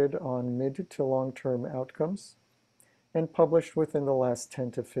reported on mid to long-term outcomes and published within the last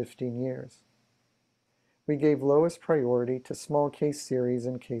 10 to 15 years. We gave lowest priority to small case series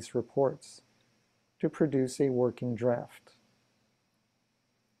and case reports to produce a working draft.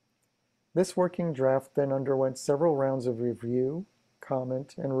 This working draft then underwent several rounds of review,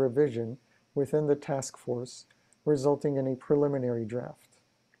 comment, and revision within the task force, resulting in a preliminary draft.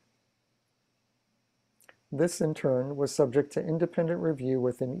 This, in turn, was subject to independent review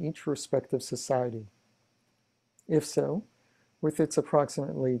within each respective society. IFSO, with its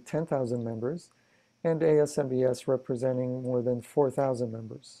approximately 10,000 members, and ASMBS representing more than 4,000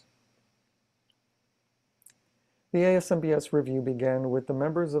 members. The ASMBS review began with the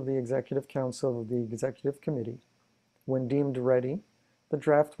members of the Executive Council of the Executive Committee. When deemed ready, the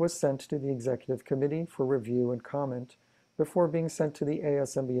draft was sent to the Executive Committee for review and comment before being sent to the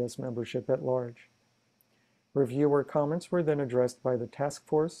ASMBS membership at large. Review or comments were then addressed by the task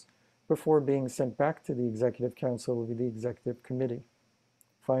force before being sent back to the Executive Council of the Executive Committee.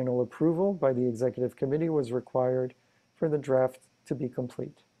 Final approval by the Executive Committee was required for the draft to be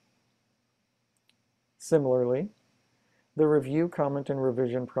complete. Similarly, the review, comment, and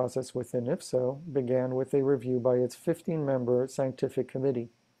revision process within IFSO began with a review by its 15-member scientific committee,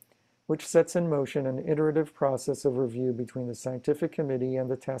 which sets in motion an iterative process of review between the scientific committee and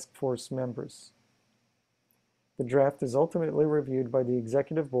the task force members. The draft is ultimately reviewed by the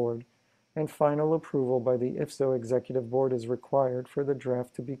Executive Board, and final approval by the IFSO Executive Board is required for the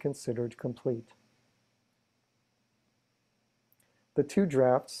draft to be considered complete. The 2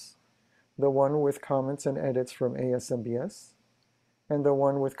 drafts, the one with comments and edits from ASMBS, and the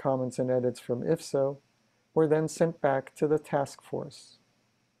one with comments and edits from IFSO, were then sent back to the task force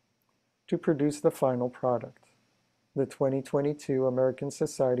to produce the final product, the 2022 American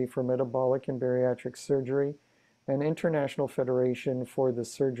Society for Metabolic and Bariatric Surgery and International Federation for the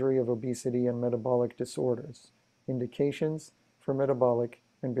Surgery of Obesity and Metabolic Disorders, Indications for Metabolic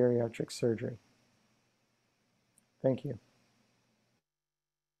and Bariatric Surgery. Thank you.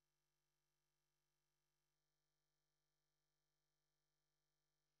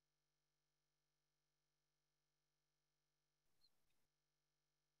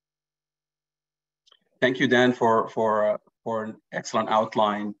 Thank you, Dan, for an excellent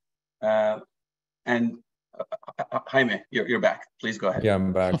outline. And Jaime, you're back. Please go ahead. Yeah,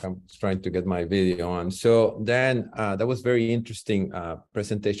 I'm back. I'm trying to get my video on. So Dan, that was very interesting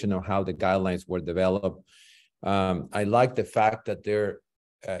presentation of how the guidelines were developed. I like the fact that they're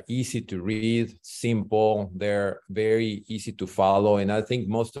easy to read, simple, they're very easy to follow. And I think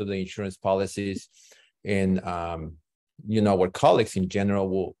most of the insurance policies and our colleagues in general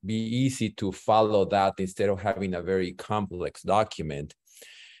will be easy to follow that instead of having a very complex document.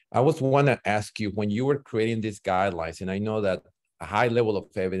 I want to ask you, when you were creating these guidelines, and I know that a high level of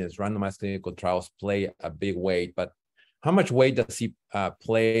evidence, randomized clinical trials play a big weight, but how much weight does it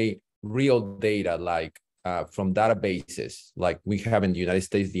play real data, like from databases, like we have in the United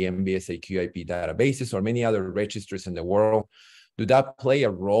States, the MBSA QIP databases, or many other registries in the world? Do that play a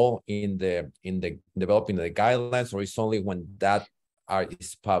role in the developing the guidelines, or is only when that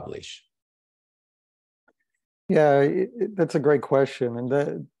is published? Yeah, that's a great question.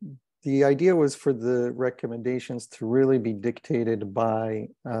 And the idea was for the recommendations to really be dictated by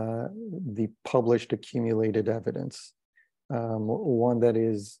the published accumulated evidence, one that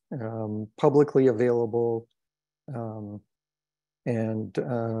is publicly available and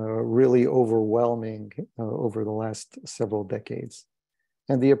really overwhelming over the last several decades.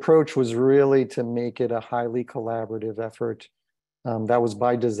 And the approach was really to make it a highly collaborative effort that was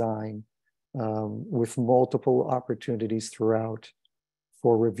by design, with multiple opportunities throughout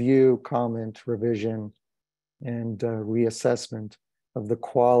for review, comment, revision, and reassessment of the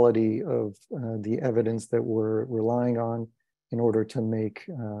quality of the evidence that we're relying on in order to make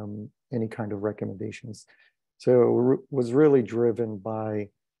any kind of recommendations. So it was really driven by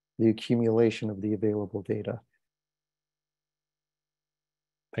the accumulation of the available data.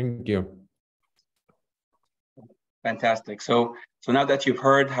 Thank you. Fantastic. So now that you've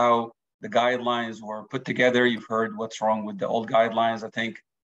heard how the guidelines were put together, you've heard what's wrong with the old guidelines. I think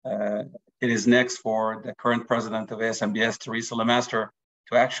it is next for the current president of ASMBS, Teresa Lemaster,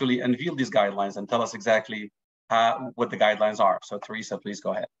 to actually unveil these guidelines and tell us exactly what the guidelines are. So Teresa, please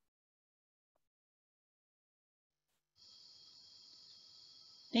go ahead.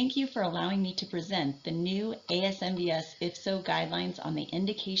 Thank you for allowing me to present the new ASMBS IFSO guidelines on the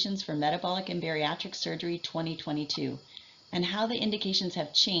indications for metabolic and bariatric surgery 2022 and how the indications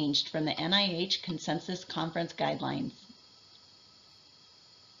have changed from the NIH Consensus Conference guidelines.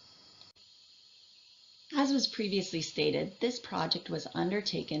 As was previously stated, this project was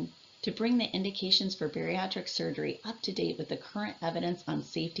undertaken to bring the indications for bariatric surgery up to date with the current evidence on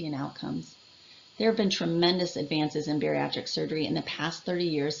safety and outcomes. There have been tremendous advances in bariatric surgery in the past 30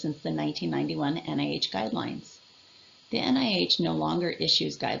 years since the 1991 NIH guidelines. The NIH no longer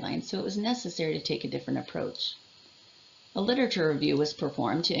issues guidelines, so it was necessary to take a different approach. A literature review was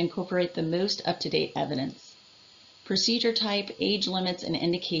performed to incorporate the most up-to-date evidence. Procedure type, age limits, and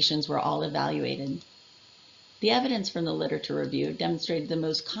indications were all evaluated. The evidence from the literature review demonstrated the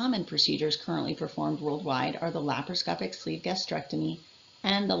most common procedures currently performed worldwide are the laparoscopic sleeve gastrectomy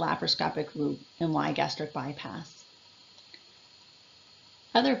and the laparoscopic Roux-en-Y gastric bypass.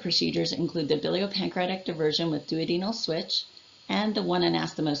 Other procedures include the biliopancreatic diversion with duodenal switch and the one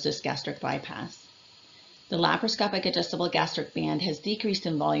anastomosis gastric bypass. The laparoscopic adjustable gastric band has decreased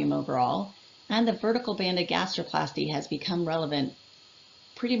in volume overall, and the vertical banded gastroplasty has become relevant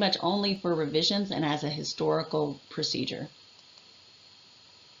pretty much only for revisions and as a historical procedure.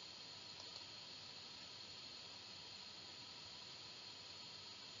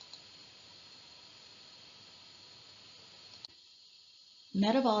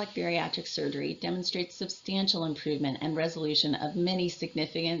 Metabolic bariatric surgery demonstrates substantial improvement and resolution of many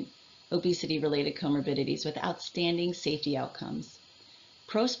significant obesity-related comorbidities with outstanding safety outcomes.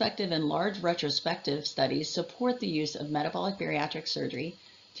 Prospective and large retrospective studies support the use of metabolic bariatric surgery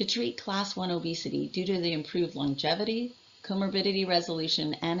to treat class 1 obesity due to the improved longevity, comorbidity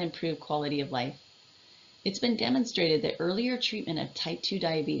resolution, and improved quality of life. It's been demonstrated that earlier treatment of type 2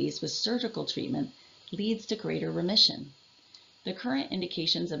 diabetes with surgical treatment leads to greater remission. The current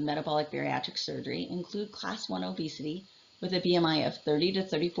indications of metabolic bariatric surgery include class 1 obesity with a BMI of 30 to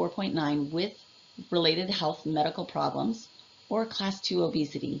 34.9 with related health medical problems, or class 2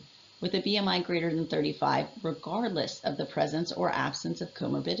 obesity with a BMI greater than 35 regardless of the presence or absence of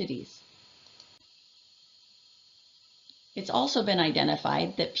comorbidities. It's also been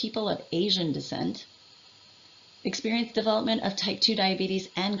identified that people of Asian descent experience development of type 2 diabetes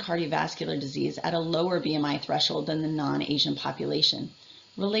and cardiovascular disease at a lower BMI threshold than the non-Asian population,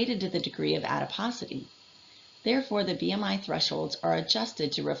 related to the degree of adiposity. Therefore, the BMI thresholds are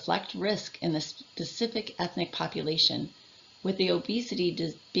adjusted to reflect risk in the specific ethnic population, with the obesity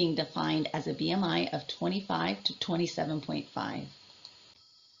being defined as a BMI of 25 to 27.5.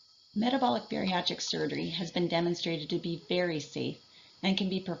 Metabolic bariatric surgery has been demonstrated to be very safe and can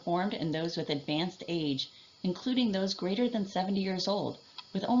be performed in those with advanced age, including those greater than 70 years old,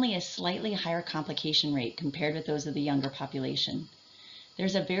 with only a slightly higher complication rate compared with those of the younger population.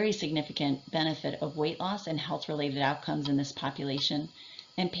 There's a very significant benefit of weight loss and health-related outcomes in this population,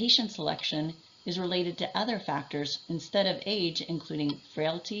 and patient selection is related to other factors instead of age, including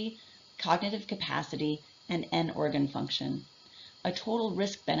frailty, cognitive capacity, and end organ function. A total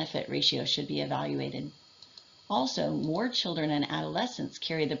risk-benefit ratio should be evaluated. Also, more children and adolescents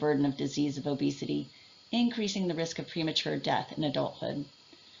carry the burden of disease of obesity, increasing the risk of premature death in adulthood.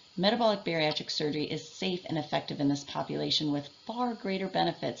 Metabolic bariatric surgery is safe and effective in this population with far greater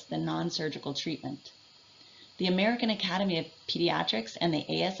benefits than non-surgical treatment. The American Academy of Pediatrics and the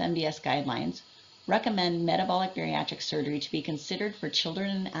ASMBS guidelines recommend metabolic bariatric surgery to be considered for children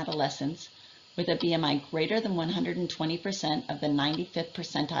and adolescents with a BMI greater than 120% of the 95th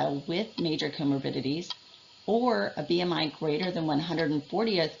percentile with major comorbidities, or a BMI greater than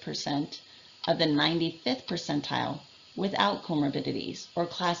 140th% of the 95th percentile without comorbidities, or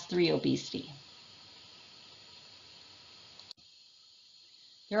class 3 obesity.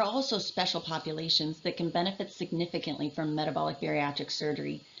 There are also special populations that can benefit significantly from metabolic bariatric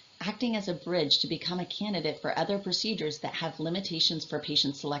surgery, acting as a bridge to become a candidate for other procedures that have limitations for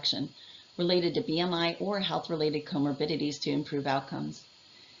patient selection related to BMI or health-related comorbidities to improve outcomes.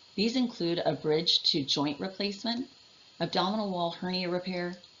 These include a bridge to joint replacement, abdominal wall hernia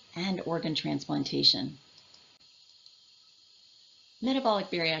repair, and organ transplantation. Metabolic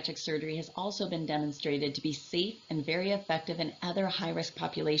bariatric surgery has also been demonstrated to be safe and very effective in other high-risk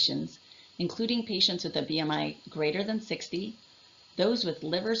populations, including patients with a BMI greater than 60, those with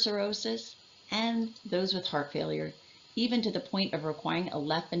liver cirrhosis, and those with heart failure, even to the point of requiring a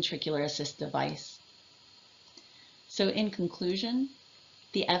left ventricular assist device. So in conclusion,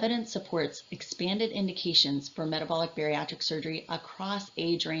 the evidence supports expanded indications for metabolic bariatric surgery across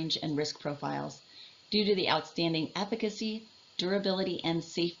age range and risk profiles due to the outstanding efficacy, durability, and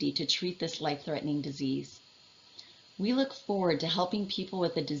safety to treat this life-threatening disease. We look forward to helping people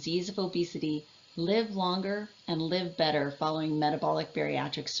with the disease of obesity live longer and live better following metabolic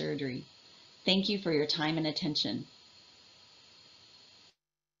bariatric surgery. Thank you for your time and attention.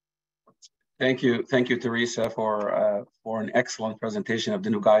 Thank you, Teresa, for an excellent presentation of the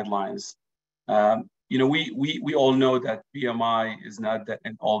new guidelines. We all know that BMI is not the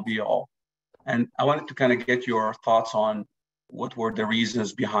end-all be-all, and I wanted to kind of get your thoughts on what were the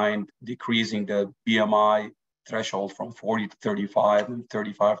reasons behind decreasing the BMI threshold from 40 to 35 and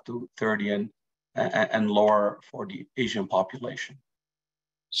 35 to 30 and lower for the Asian population.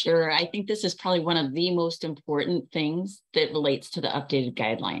 Sure, I think this is probably one of the most important things that relates to the updated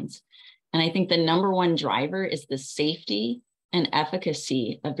guidelines. And I think the number one driver is the safety and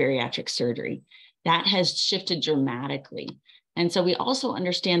efficacy of bariatric surgery. That has shifted dramatically. And so we also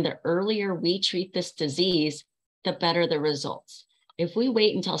understand the earlier we treat this disease, the better the results. If we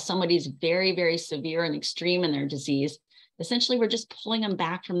wait until somebody's very, very severe and extreme in their disease, essentially we're just pulling them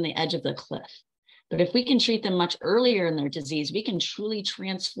back from the edge of the cliff. But if we can treat them much earlier in their disease, we can truly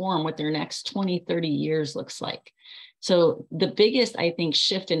transform what their next 20, 30 years looks like. So the biggest, I think,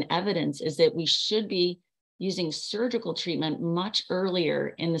 shift in evidence is that we should be using surgical treatment much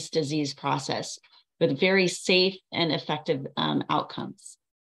earlier in this disease process with very safe and effective outcomes.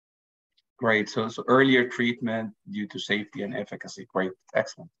 Great. So earlier treatment due to safety and efficacy. Great.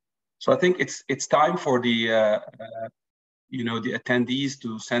 Excellent. So I think it's time for the the attendees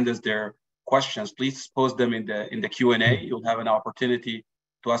to send us their questions. Please post them in the Q&A. You'll have an opportunity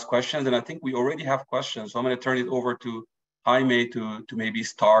to ask questions, and I think we already have questions. So I'm going to turn it over to Jaime to maybe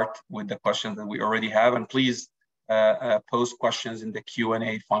start with the questions that we already have, and please post questions in the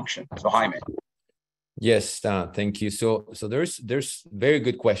Q&A function. So Jaime. Yes, thank you. So there's very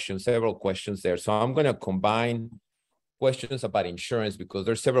good questions, several questions there. So I'm going to combine questions about insurance because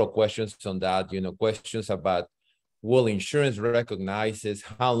there's several questions on that, questions about will insurance recognizes,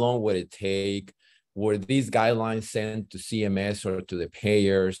 how long would it take, were these guidelines sent to CMS or to the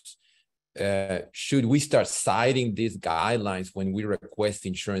payers? Should we start citing these guidelines when we request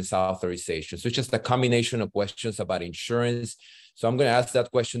insurance authorization? So it's just a combination of questions about insurance. So I'm going to ask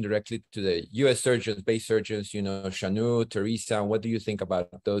that question directly to the U.S. surgeons, base surgeons, Shanu, Teresa, what do you think about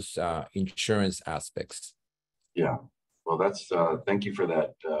those insurance aspects? Yeah, well, that's, thank you for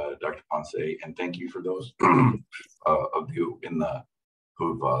that, Dr. Ponce, and thank you for those of you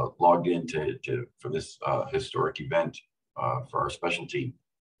who've logged in for this historic event for our specialty.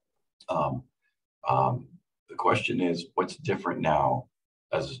 The question is, what's different now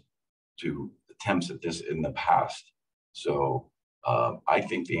as to attempts at this in the past? So I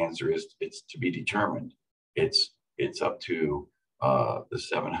think the answer is it's to be determined. It's up to the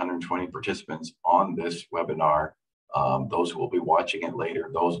 720 participants on this webinar, those who will be watching it later,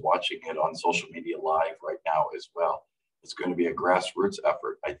 those watching it on social media live right now as well. It's going to be a grassroots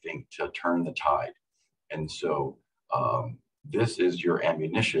effort, I think, to turn the tide. And so this is your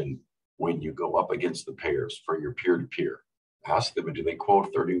ammunition when you go up against the payers for your peer-to-peer. Ask them, do they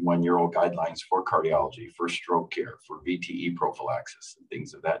quote 31-year-old guidelines for cardiology, for stroke care, for VTE prophylaxis, and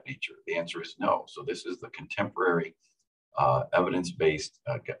things of that nature? The answer is no. So this is the contemporary evidence-based,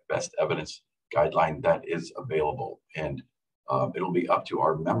 best evidence guideline that is available. And it'll be up to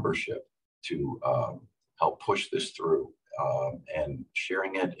our membership to help push this through and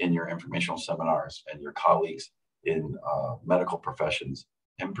sharing it in your informational seminars and your colleagues in medical professions,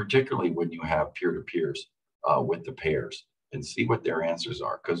 and particularly when you have peer-to-peers with the payers. and see what their answers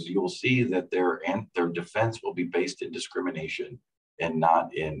are, because you'll see that their defense will be based in discrimination and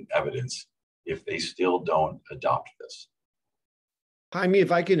not in evidence if they still don't adopt this. Jaime,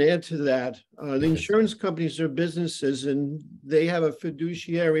 if I can add to that, the insurance companies are businesses and they have a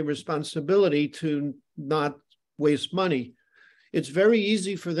fiduciary responsibility to not waste money. It's very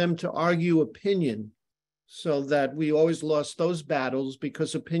easy for them to argue opinion, so that we always lost those battles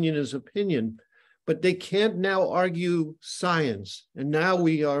because opinion is opinion. But they can't now argue science. And now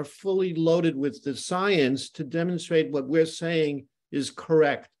we are fully loaded with the science to demonstrate what we're saying is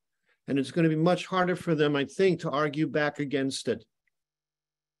correct. And it's going to be much harder for them, I think, to argue back against it.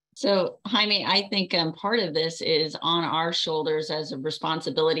 So, Jaime, I think part of this is on our shoulders as a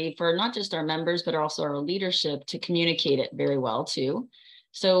responsibility for not just our members, but also our leadership to communicate it very well, too.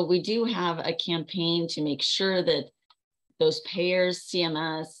 So we do have a campaign to make sure that those payers,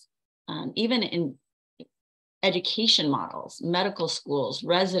 CMS, even in education models, medical schools,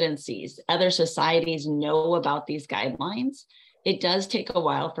 residencies, other societies know about these guidelines. It does take a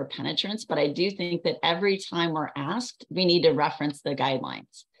while for penetrance, but I do think that every time we're asked, we need to reference the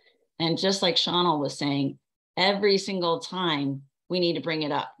guidelines. And just like Shonal was saying, every single time we need to bring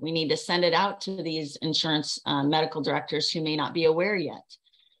it up. We need to send it out to these insurance medical directors who may not be aware yet.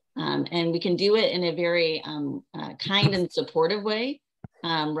 And we can do it in a very kind and supportive way,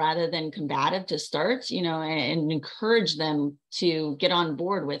 rather than combative to start, and encourage them to get on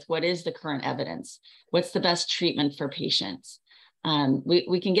board with what is the current evidence, what's the best treatment for patients.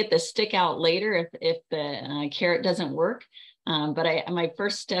 We can get the stick out later if the carrot doesn't work. But my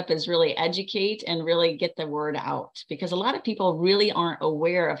first step is really educate and really get the word out, because a lot of people really aren't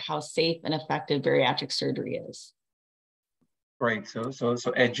aware of how safe and effective bariatric surgery is. Right. So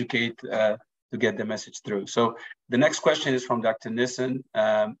educate to get the message through. So the next question is from Dr. Nissen,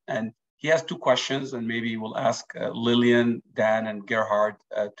 and he has two questions, and maybe we'll ask Lillian, Dan, and Gerhard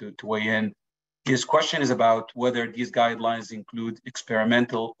to weigh in. His question is about whether these guidelines include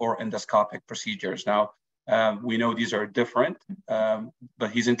experimental or endoscopic procedures. Now, we know these are different,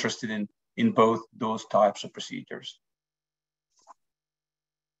 but he's interested in both those types of procedures.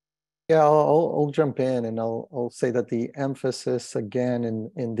 Yeah, I'll jump in and I'll say that the emphasis again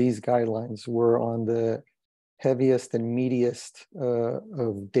in these guidelines were on the heaviest and meatiest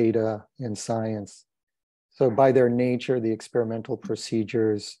of data and science. So by their nature, the experimental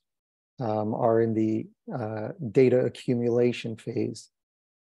procedures are in the data accumulation phase.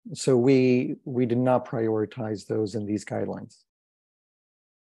 So we did not prioritize those in these guidelines.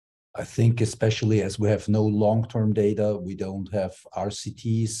 I think especially as we have no long-term data, we don't have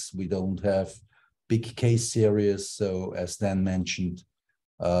RCTs, we don't have big case series. So as Dan mentioned,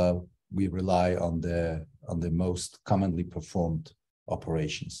 we rely on the most commonly performed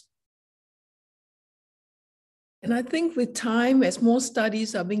operations. And I think with time, as more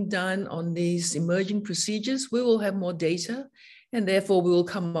studies are being done on these emerging procedures, we will have more data, and therefore we will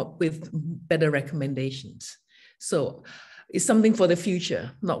come up with better recommendations. So it's something for the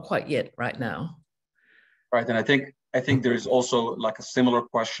future, not quite yet right now. Right, and I think there is also like a similar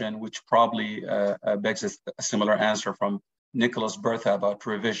question, which probably begs a similar answer from Nicholas Bertha about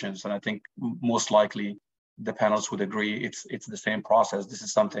revisions, and I think most likely the panelists would agree it's the same process. This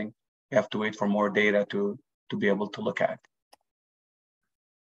is something you have to wait for more data to be able to look at.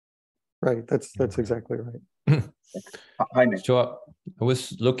 Right, that's exactly right. So I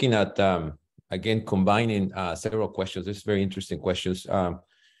was looking at again, combining several questions. This is very interesting questions.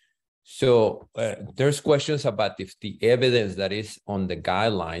 So there's questions about if the evidence that is on the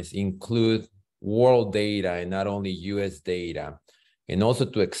guidelines include world data and not only US data. And also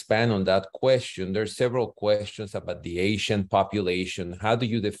to expand on that question, there's several questions about the Asian population. How do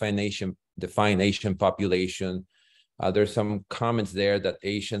you define Asian population? There's some comments there that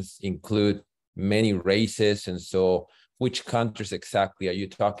Asians include many races. And so which countries exactly are you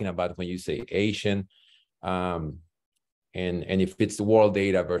talking about when you say Asian? And if it's the world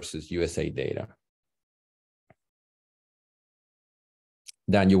data versus USA data?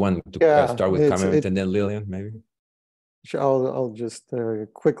 Dan, you want to start with comment and then Lillian, maybe? I'll just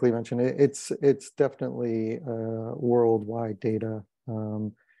quickly mention it. It's definitely worldwide data.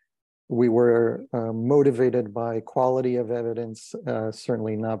 We were motivated by quality of evidence,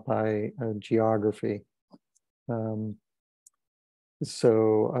 certainly not by geography.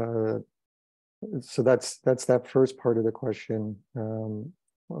 So that's that first part of the question.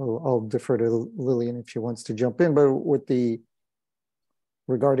 I'll defer to Lillian if she wants to jump in, but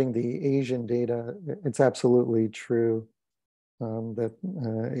regarding the Asian data, it's absolutely true that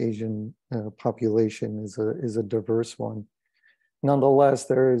Asian population is a diverse one. Nonetheless,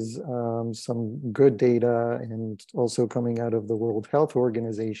 there is some good data and also coming out of the World Health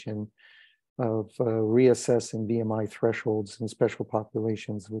Organization of reassessing BMI thresholds in special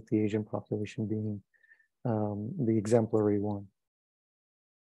populations, with the Asian population being the exemplary one.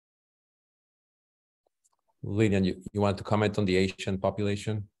 Lillian, you want to comment on the Asian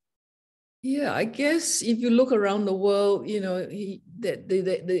population? Yeah, I guess if you look around the world, you know,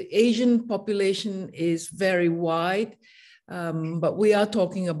 the Asian population is very wide, but we are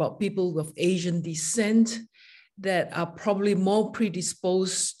talking about people of Asian descent that are probably more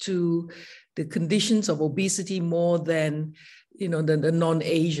predisposed to the conditions of obesity more than, you know, the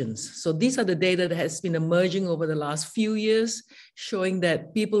non-Asians. So these are the data that has been emerging over the last few years, showing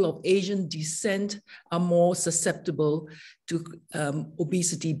that people of Asian descent are more susceptible to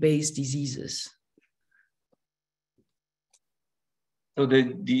obesity-based diseases. So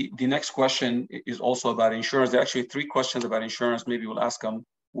the next question is also about insurance. There are actually 3 questions about insurance. Maybe we'll ask them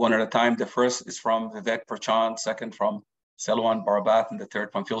one at a time. The first is from Vivek Prachand, second from Selwan Barbat, and the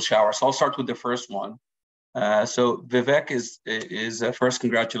third from Phil Shower. So I'll start with the first one. So Vivek is first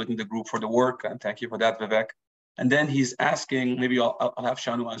congratulating the group for the work, and thank you for that, Vivek. And then he's asking, maybe I'll have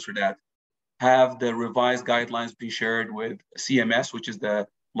Shanu answer that. Have the revised guidelines been shared with CMS, which is the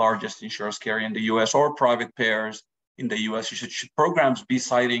largest insurance carrier in the US, or private payers in the US? Should programs be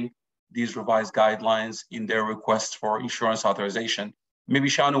citing these revised guidelines in their requests for insurance authorization? Maybe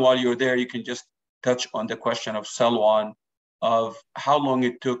Shanu, while you're there, you can just touch on the question of Selwan, of how long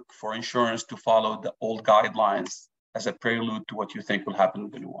it took for insurance to follow the old guidelines as a prelude to what you think will happen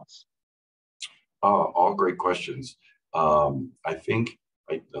with the new ones. All great questions. I think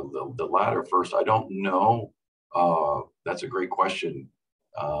the latter first, I don't know. That's a great question.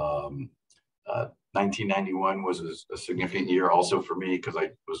 1991 was a significant year also for me because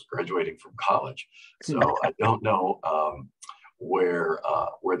I was graduating from college. So I don't know where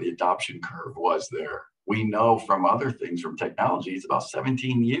the adoption curve was there. We know from other things, from technology, it's about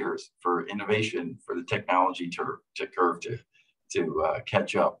 17 years for innovation, for the technology to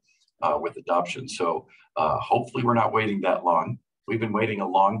catch up with adoption. So hopefully we're not waiting that long. We've been waiting a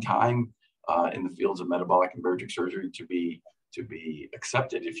long time in the fields of metabolic and bariatric surgery to be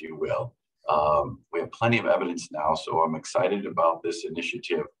accepted, if you will. We have plenty of evidence now, so I'm excited about this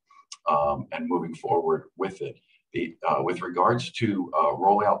initiative and moving forward with it. With regards to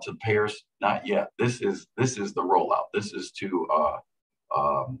rollout to payers, not yet. This is the rollout. This is to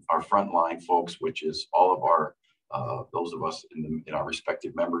our frontline folks, which is all of our those of us in our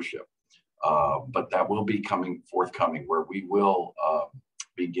respective membership. But that will be forthcoming, where we will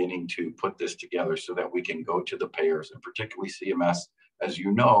beginning to put this together so that we can go to the payers, and particularly CMS. As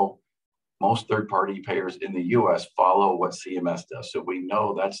you know, most third-party payers in the U.S. follow what CMS does. So we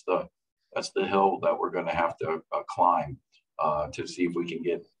know that's the hill that we're going to have to climb to see if we can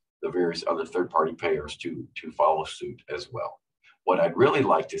get the various other third-party payers to follow suit as well. What I'd really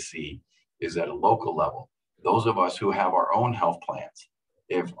like to see is at a local level, those of us who have our own health plans,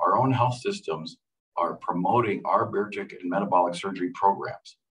 if our own health systems are promoting our bariatric and metabolic surgery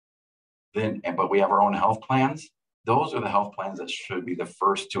programs, but we have our own health plans, those are the health plans that should be the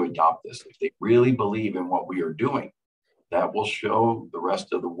first to adopt this. If they really believe in what we are doing, that will show the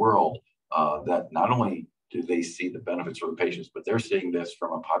rest of the world that not only do they see the benefits for the patients, but they're seeing this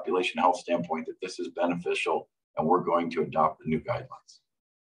from a population health standpoint, that this is beneficial, and we're going to adopt the new guidelines.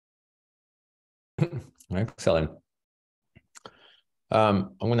 Excellent.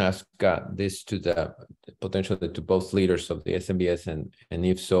 I'm going to ask this to potentially to both leaders of the SMBS and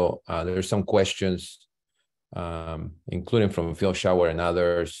IFSO. There are some questions, including from Phil Shower and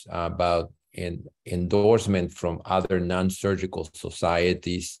others, about endorsement from other non-surgical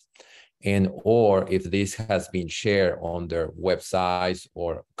societies, or if this has been shared on their websites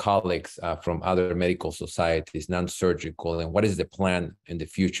or colleagues from other medical societies, non-surgical, and what is the plan in the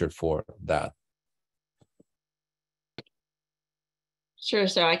future for that? Sure,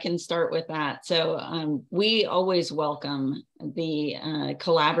 so I can start with that. So we always welcome the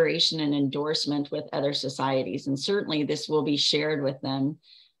collaboration and endorsement with other societies, and certainly this will be shared with them.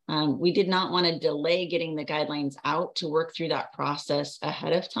 We did not want to delay getting the guidelines out to work through that process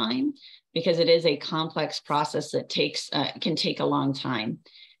ahead of time, because it is a complex process that can take a long time.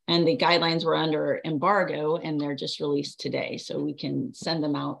 And the guidelines were under embargo, and they're just released today. So we can send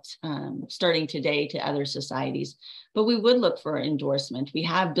them out starting today to other societies. But we would look for endorsement. We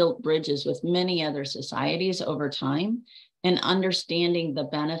have built bridges with many other societies over time, and understanding the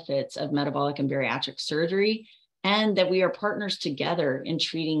benefits of metabolic and bariatric surgery, and that we are partners together in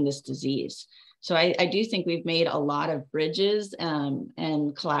treating this disease. So I do think we've made a lot of bridges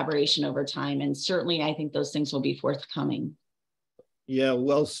and collaboration over time. And certainly I think those things will be forthcoming. Yeah,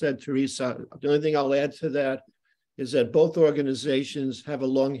 well said, Teresa. The only thing I'll add to that is that both organizations have a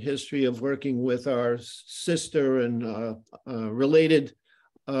long history of working with our sister and related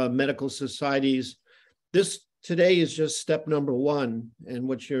medical societies. This today is just step number one. And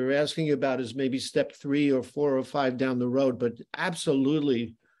what you're asking about is maybe step 3 or 4 or 5 down the road, but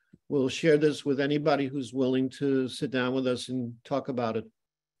absolutely we'll share this with anybody who's willing to sit down with us and talk about it.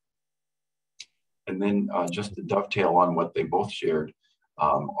 And then just to dovetail on what they both shared,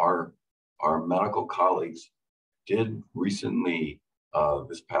 our medical colleagues did recently,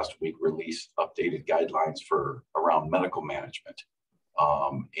 this past week, release updated guidelines for around medical management.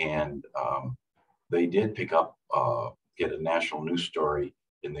 They did pick up, get a national news story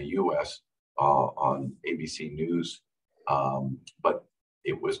in the US on ABC News. But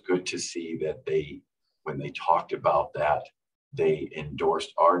it was good to see that when they talked about that, they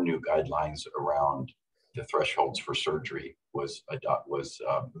endorsed our new guidelines around the thresholds for surgery was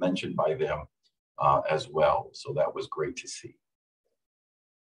mentioned by them as well. So that was great to see.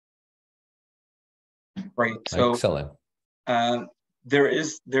 Great. So excellent. There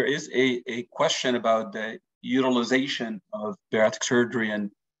is a question about the utilization of bariatric surgery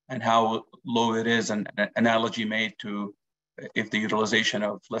and how low it is, and an analogy made to if the utilization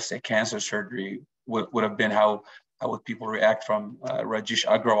of, let's say, cancer surgery would have been, how would people react, from Rajesh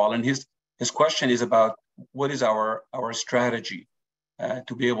Agrawal. And his question is about what is our strategy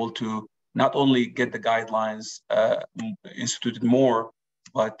to be able to not only get the guidelines instituted more,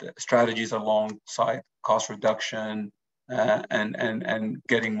 but strategies alongside cost reduction and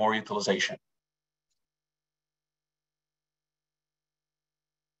getting more utilization.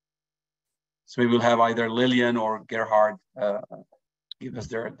 So we will have either Lillian or Gerhard give us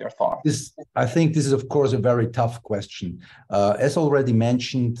their thoughts. I think this is, of course, a very tough question. As already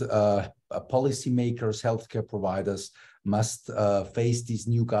mentioned, policymakers, healthcare providers must face these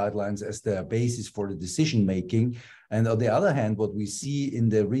new guidelines as their basis for the decision making. And on the other hand, what we see in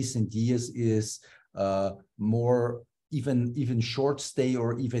the recent years is more even short stay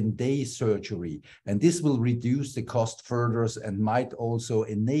or even day surgery. And this will reduce the cost further and might also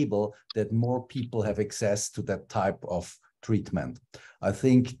enable that more people have access to that type of treatment. I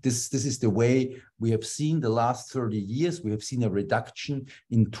think this is the way we have seen the last 30 years. We have seen a reduction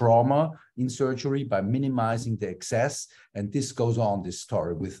in trauma in surgery by minimizing the excess. And this goes on, this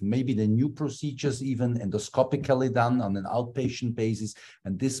story, with maybe the new procedures even endoscopically done on an outpatient basis.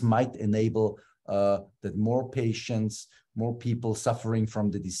 And this might enable that more patients, more people suffering from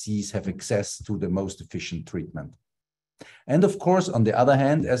the disease have access to the most efficient treatment. And of course, on the other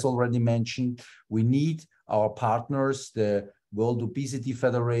hand, as already mentioned, we need our partners, the World Obesity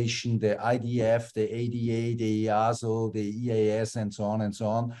Federation, the IDF, the ADA, the IASO, the EAS, and so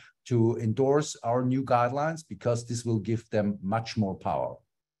on, to endorse our new guidelines, because this will give them much more power.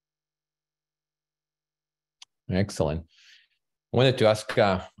 Excellent. I wanted to ask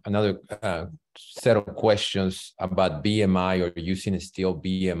another set of questions about BMI, or using still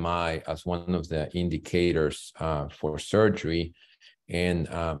BMI as one of the indicators for surgery. And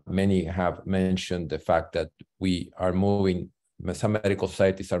many have mentioned the fact that we are moving, some medical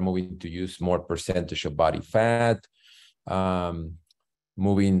societies are moving to use more percentage of body fat,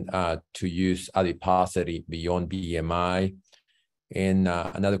 moving to use adiposity beyond BMI. And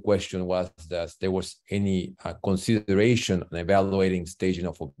another question was that there was any consideration on evaluating staging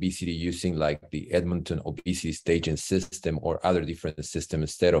of obesity using like the Edmonton obesity staging system or other different systems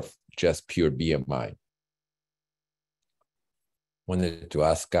instead of just pure BMI. Wanted to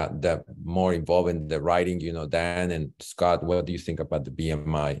ask that more involved in the writing, Dan and Scott, what do you think about the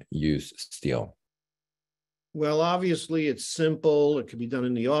BMI use still? Well, obviously it's simple. It can be done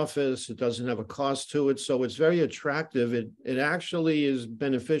in the office. It doesn't have a cost to it. So it's very attractive. It actually is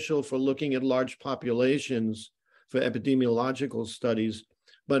beneficial for looking at large populations for epidemiological studies.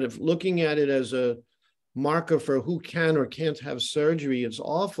 But if looking at it as a marker for who can or can't have surgery, it's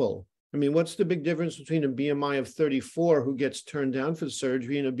awful. I mean, what's the big difference between a BMI of 34 who gets turned down for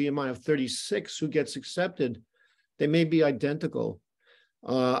surgery and a BMI of 36 who gets accepted? They may be identical.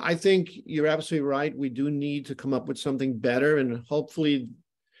 I think you're absolutely right. We do need to come up with something better, and hopefully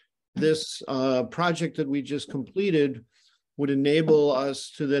this project that we just completed would enable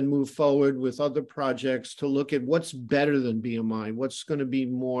us to then move forward with other projects to look at what's better than BMI, what's going to be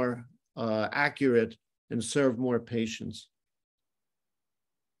more accurate and serve more patients.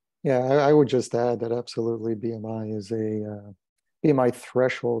 Yeah, I would just add that absolutely BMI is BMI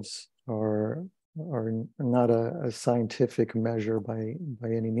thresholds are not a scientific measure by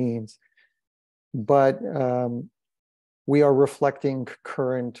any means, but we are reflecting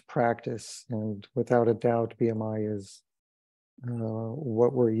current practice, and without a doubt, BMI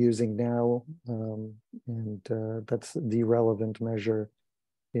what we're using now, and that's the relevant measure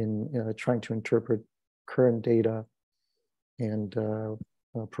in trying to interpret current data and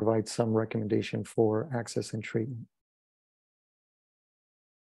provide some recommendation for access and treatment.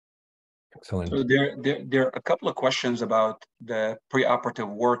 Excellent. So there are a couple of questions about the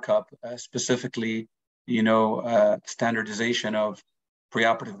preoperative workup, specifically, standardization of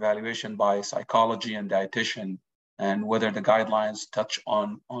preoperative evaluation by psychology and dietitian, and whether the guidelines touch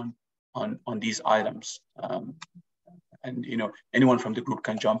on these items. And anyone from the group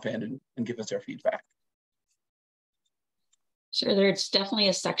can jump in and give us their feedback. Sure, there's definitely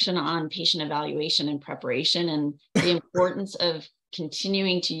a section on patient evaluation and preparation and the importance of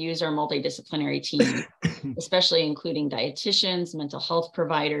continuing to use our multidisciplinary team, especially including dietitians, mental health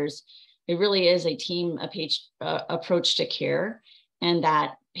providers. It really is a team approach to care, and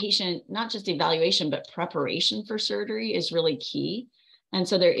that patient, not just evaluation, but preparation for surgery is really key. And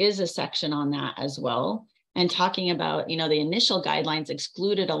so there is a section on that as well. And talking about, the initial guidelines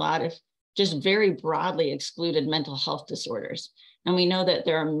excluded a lot of, just very broadly excluded mental health disorders. And we know that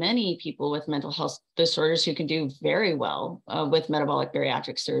there are many people with mental health disorders who can do very well with metabolic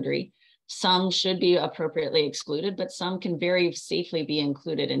bariatric surgery. Some should be appropriately excluded, but some can very safely be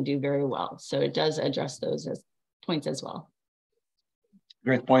included and do very well. So it does address those as points as well.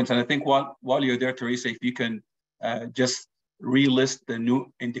 Great points. And I think while you're there, Teresa, if you can just relist the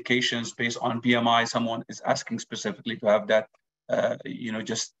new indications based on BMI, someone is asking specifically to have that,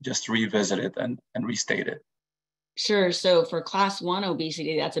 just revisit it and restate it. Sure. So for class 1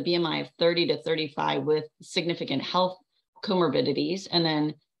 obesity, that's a BMI of 30 to 35 with significant health comorbidities. And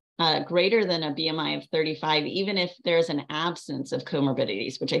then greater than a BMI of 35, even if there's an absence of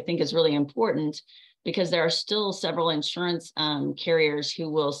comorbidities, which I think is really important, because there are still several insurance carriers who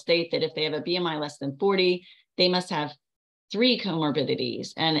will state that if they have a BMI less than 40, they must have 3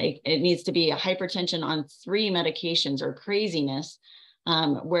 comorbidities, and it needs to be a hypertension on 3 medications or craziness,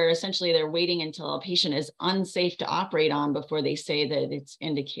 where essentially they're waiting until a patient is unsafe to operate on before they say that it's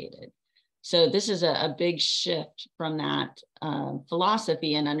indicated. So this is a big shift from that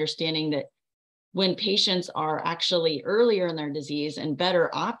philosophy, and understanding that when patients are actually earlier in their disease and better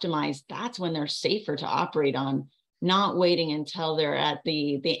optimized, that's when they're safer to operate on, not waiting until they're at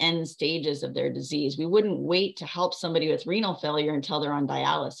the end stages of their disease. We wouldn't wait to help somebody with renal failure until they're on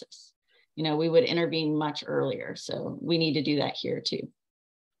dialysis. We would intervene much earlier. So we need to do that here too.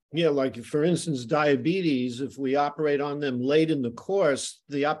 Yeah, like for instance, diabetes, if we operate on them late in the course,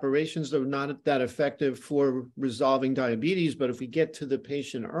 the operations are not that effective for resolving diabetes. But if we get to the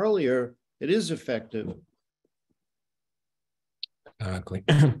patient earlier, it is effective. Exactly.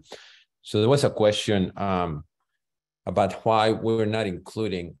 So there was a question about why we're not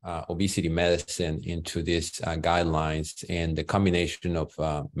including obesity medicine into these guidelines, and the combination of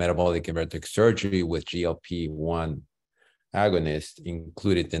metabolic and bariatric surgery with GLP-1 agonist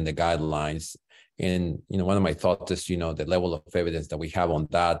included in the guidelines. And, one of my thoughts is, the level of evidence that we have on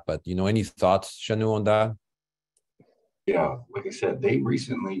that. But, any thoughts, Shanu, on that? Yeah, like I said, they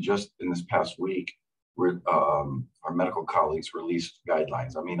recently, just in this past week, our medical colleagues released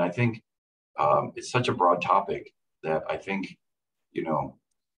guidelines. I mean, I think it's such a broad topic that I think,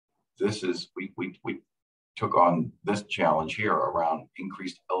 this is, we took on this challenge here around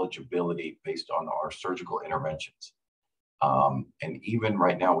increased eligibility based on our surgical interventions. And even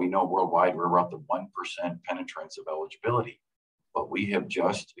right now, we know worldwide we're around the 1% penetrance of eligibility, but we have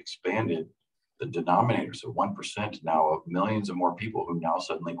just expanded the denominator. So 1% now of millions of more people who now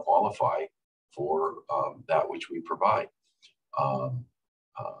suddenly qualify for that which we provide.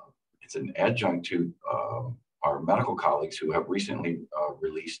 It's an adjunct to our medical colleagues who have recently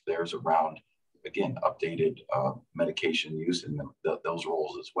released theirs around, again, updated medication use in those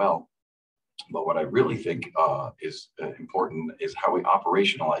roles as well. But what I really think is important is how we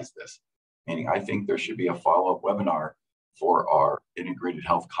operationalize this. Meaning, I think there should be a follow-up webinar for our integrated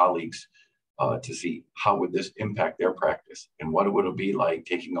health colleagues to see how would this impact their practice, and what would it be like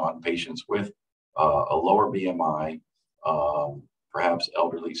taking on patients with a lower BMI, perhaps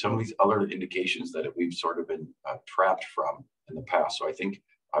elderly, some of these other indications that we've sort of been trapped from in the past. So I think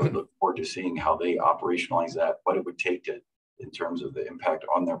I would look forward to seeing how they operationalize that, what it would take to, in terms of the impact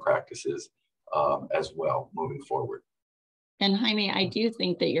on their practices as well moving forward. And Jaime, I do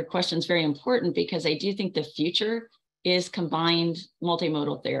think that your question is very important, because I do think the future is combined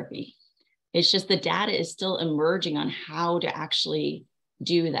multimodal therapy. It's just the data is still emerging on how to actually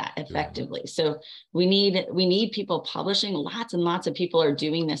do that effectively. So we need people publishing. Lots and lots of people are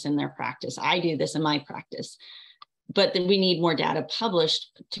doing this in their practice. I do this in my practice. but then we need more data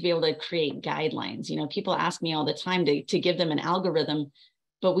published to be able to create guidelines. You know, people ask me all the time to give them an algorithm,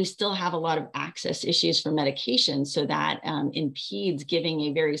 but we still have a lot of access issues for medication. So that impedes giving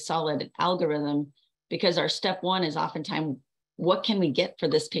a very solid algorithm, because our step one is oftentimes, what can we get for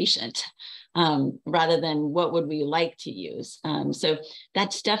this patient? Rather than what would we like to use. So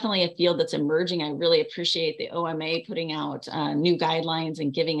that's definitely a field that's emerging. I really appreciate the OMA putting out new guidelines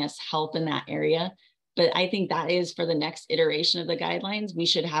and giving us help in that area. But I think that is for the next iteration of the guidelines. We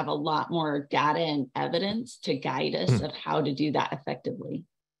should have a lot more data and evidence to guide us of how to do that effectively.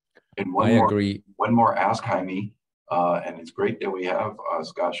 And I agree. One more ask, Jaime, and it's great that we have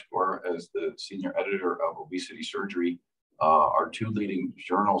Scott Shakor as the senior editor of Obesity Surgery. Our two leading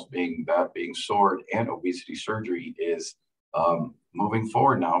journals being SWORD and Obesity Surgery is moving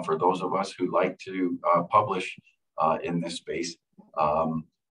forward now for those of us who like to publish in this space.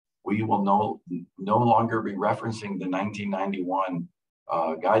 We will no longer be referencing the 1991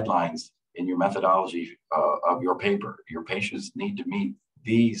 guidelines in your methodology of your paper. Your patients need to meet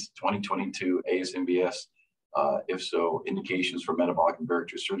these 2022 ASMBS IFSO indications for metabolic and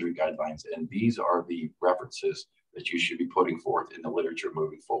bariatric surgery guidelines, and these are the references that you should be putting forth in the literature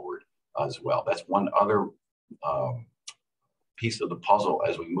moving forward as well. That's one other piece of the puzzle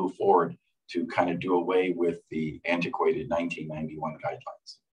as we move forward to kind of do away with the antiquated 1991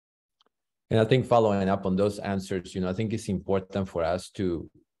 guidelines. And I think following up on those answers, I think it's important for us to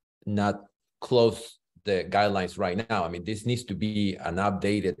not close the guidelines right now. I mean, this needs to be an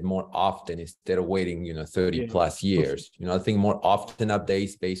updated more often instead of waiting, 30 plus years. I think more often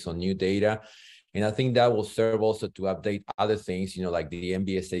updates based on new data. And I think that will serve also to update other things, like the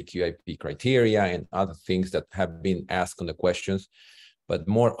MBSA QIP criteria and other things that have been asked on the questions, but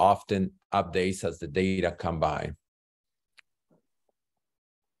more often updates as the data come by.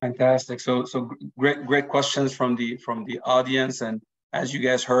 Fantastic. So great questions from the audience. And as you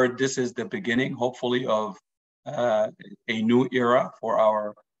guys heard, this is the beginning, hopefully, of a new era for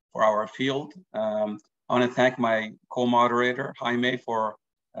our field. I want to thank my co-moderator, Jaime, for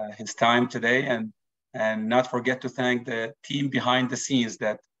his time today, and not forget to thank the team behind the scenes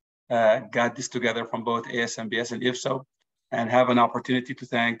that got this together from both ASMBS and IFSO, and have an opportunity to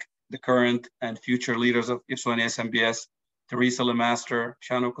thank the current and future leaders of IFSO and ASMBS, Teresa Lemaster,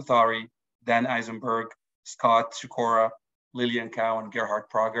 Shano Kothari, Dan Eisenberg, Scott Shakora, Lillian Cow, and Gerhard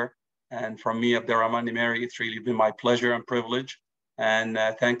Prager. And from me, Abderrahman Nimeri, it's really been my pleasure and privilege. And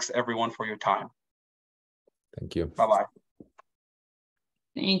thanks everyone for your time. Thank you. Bye-bye.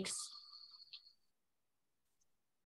 Thanks.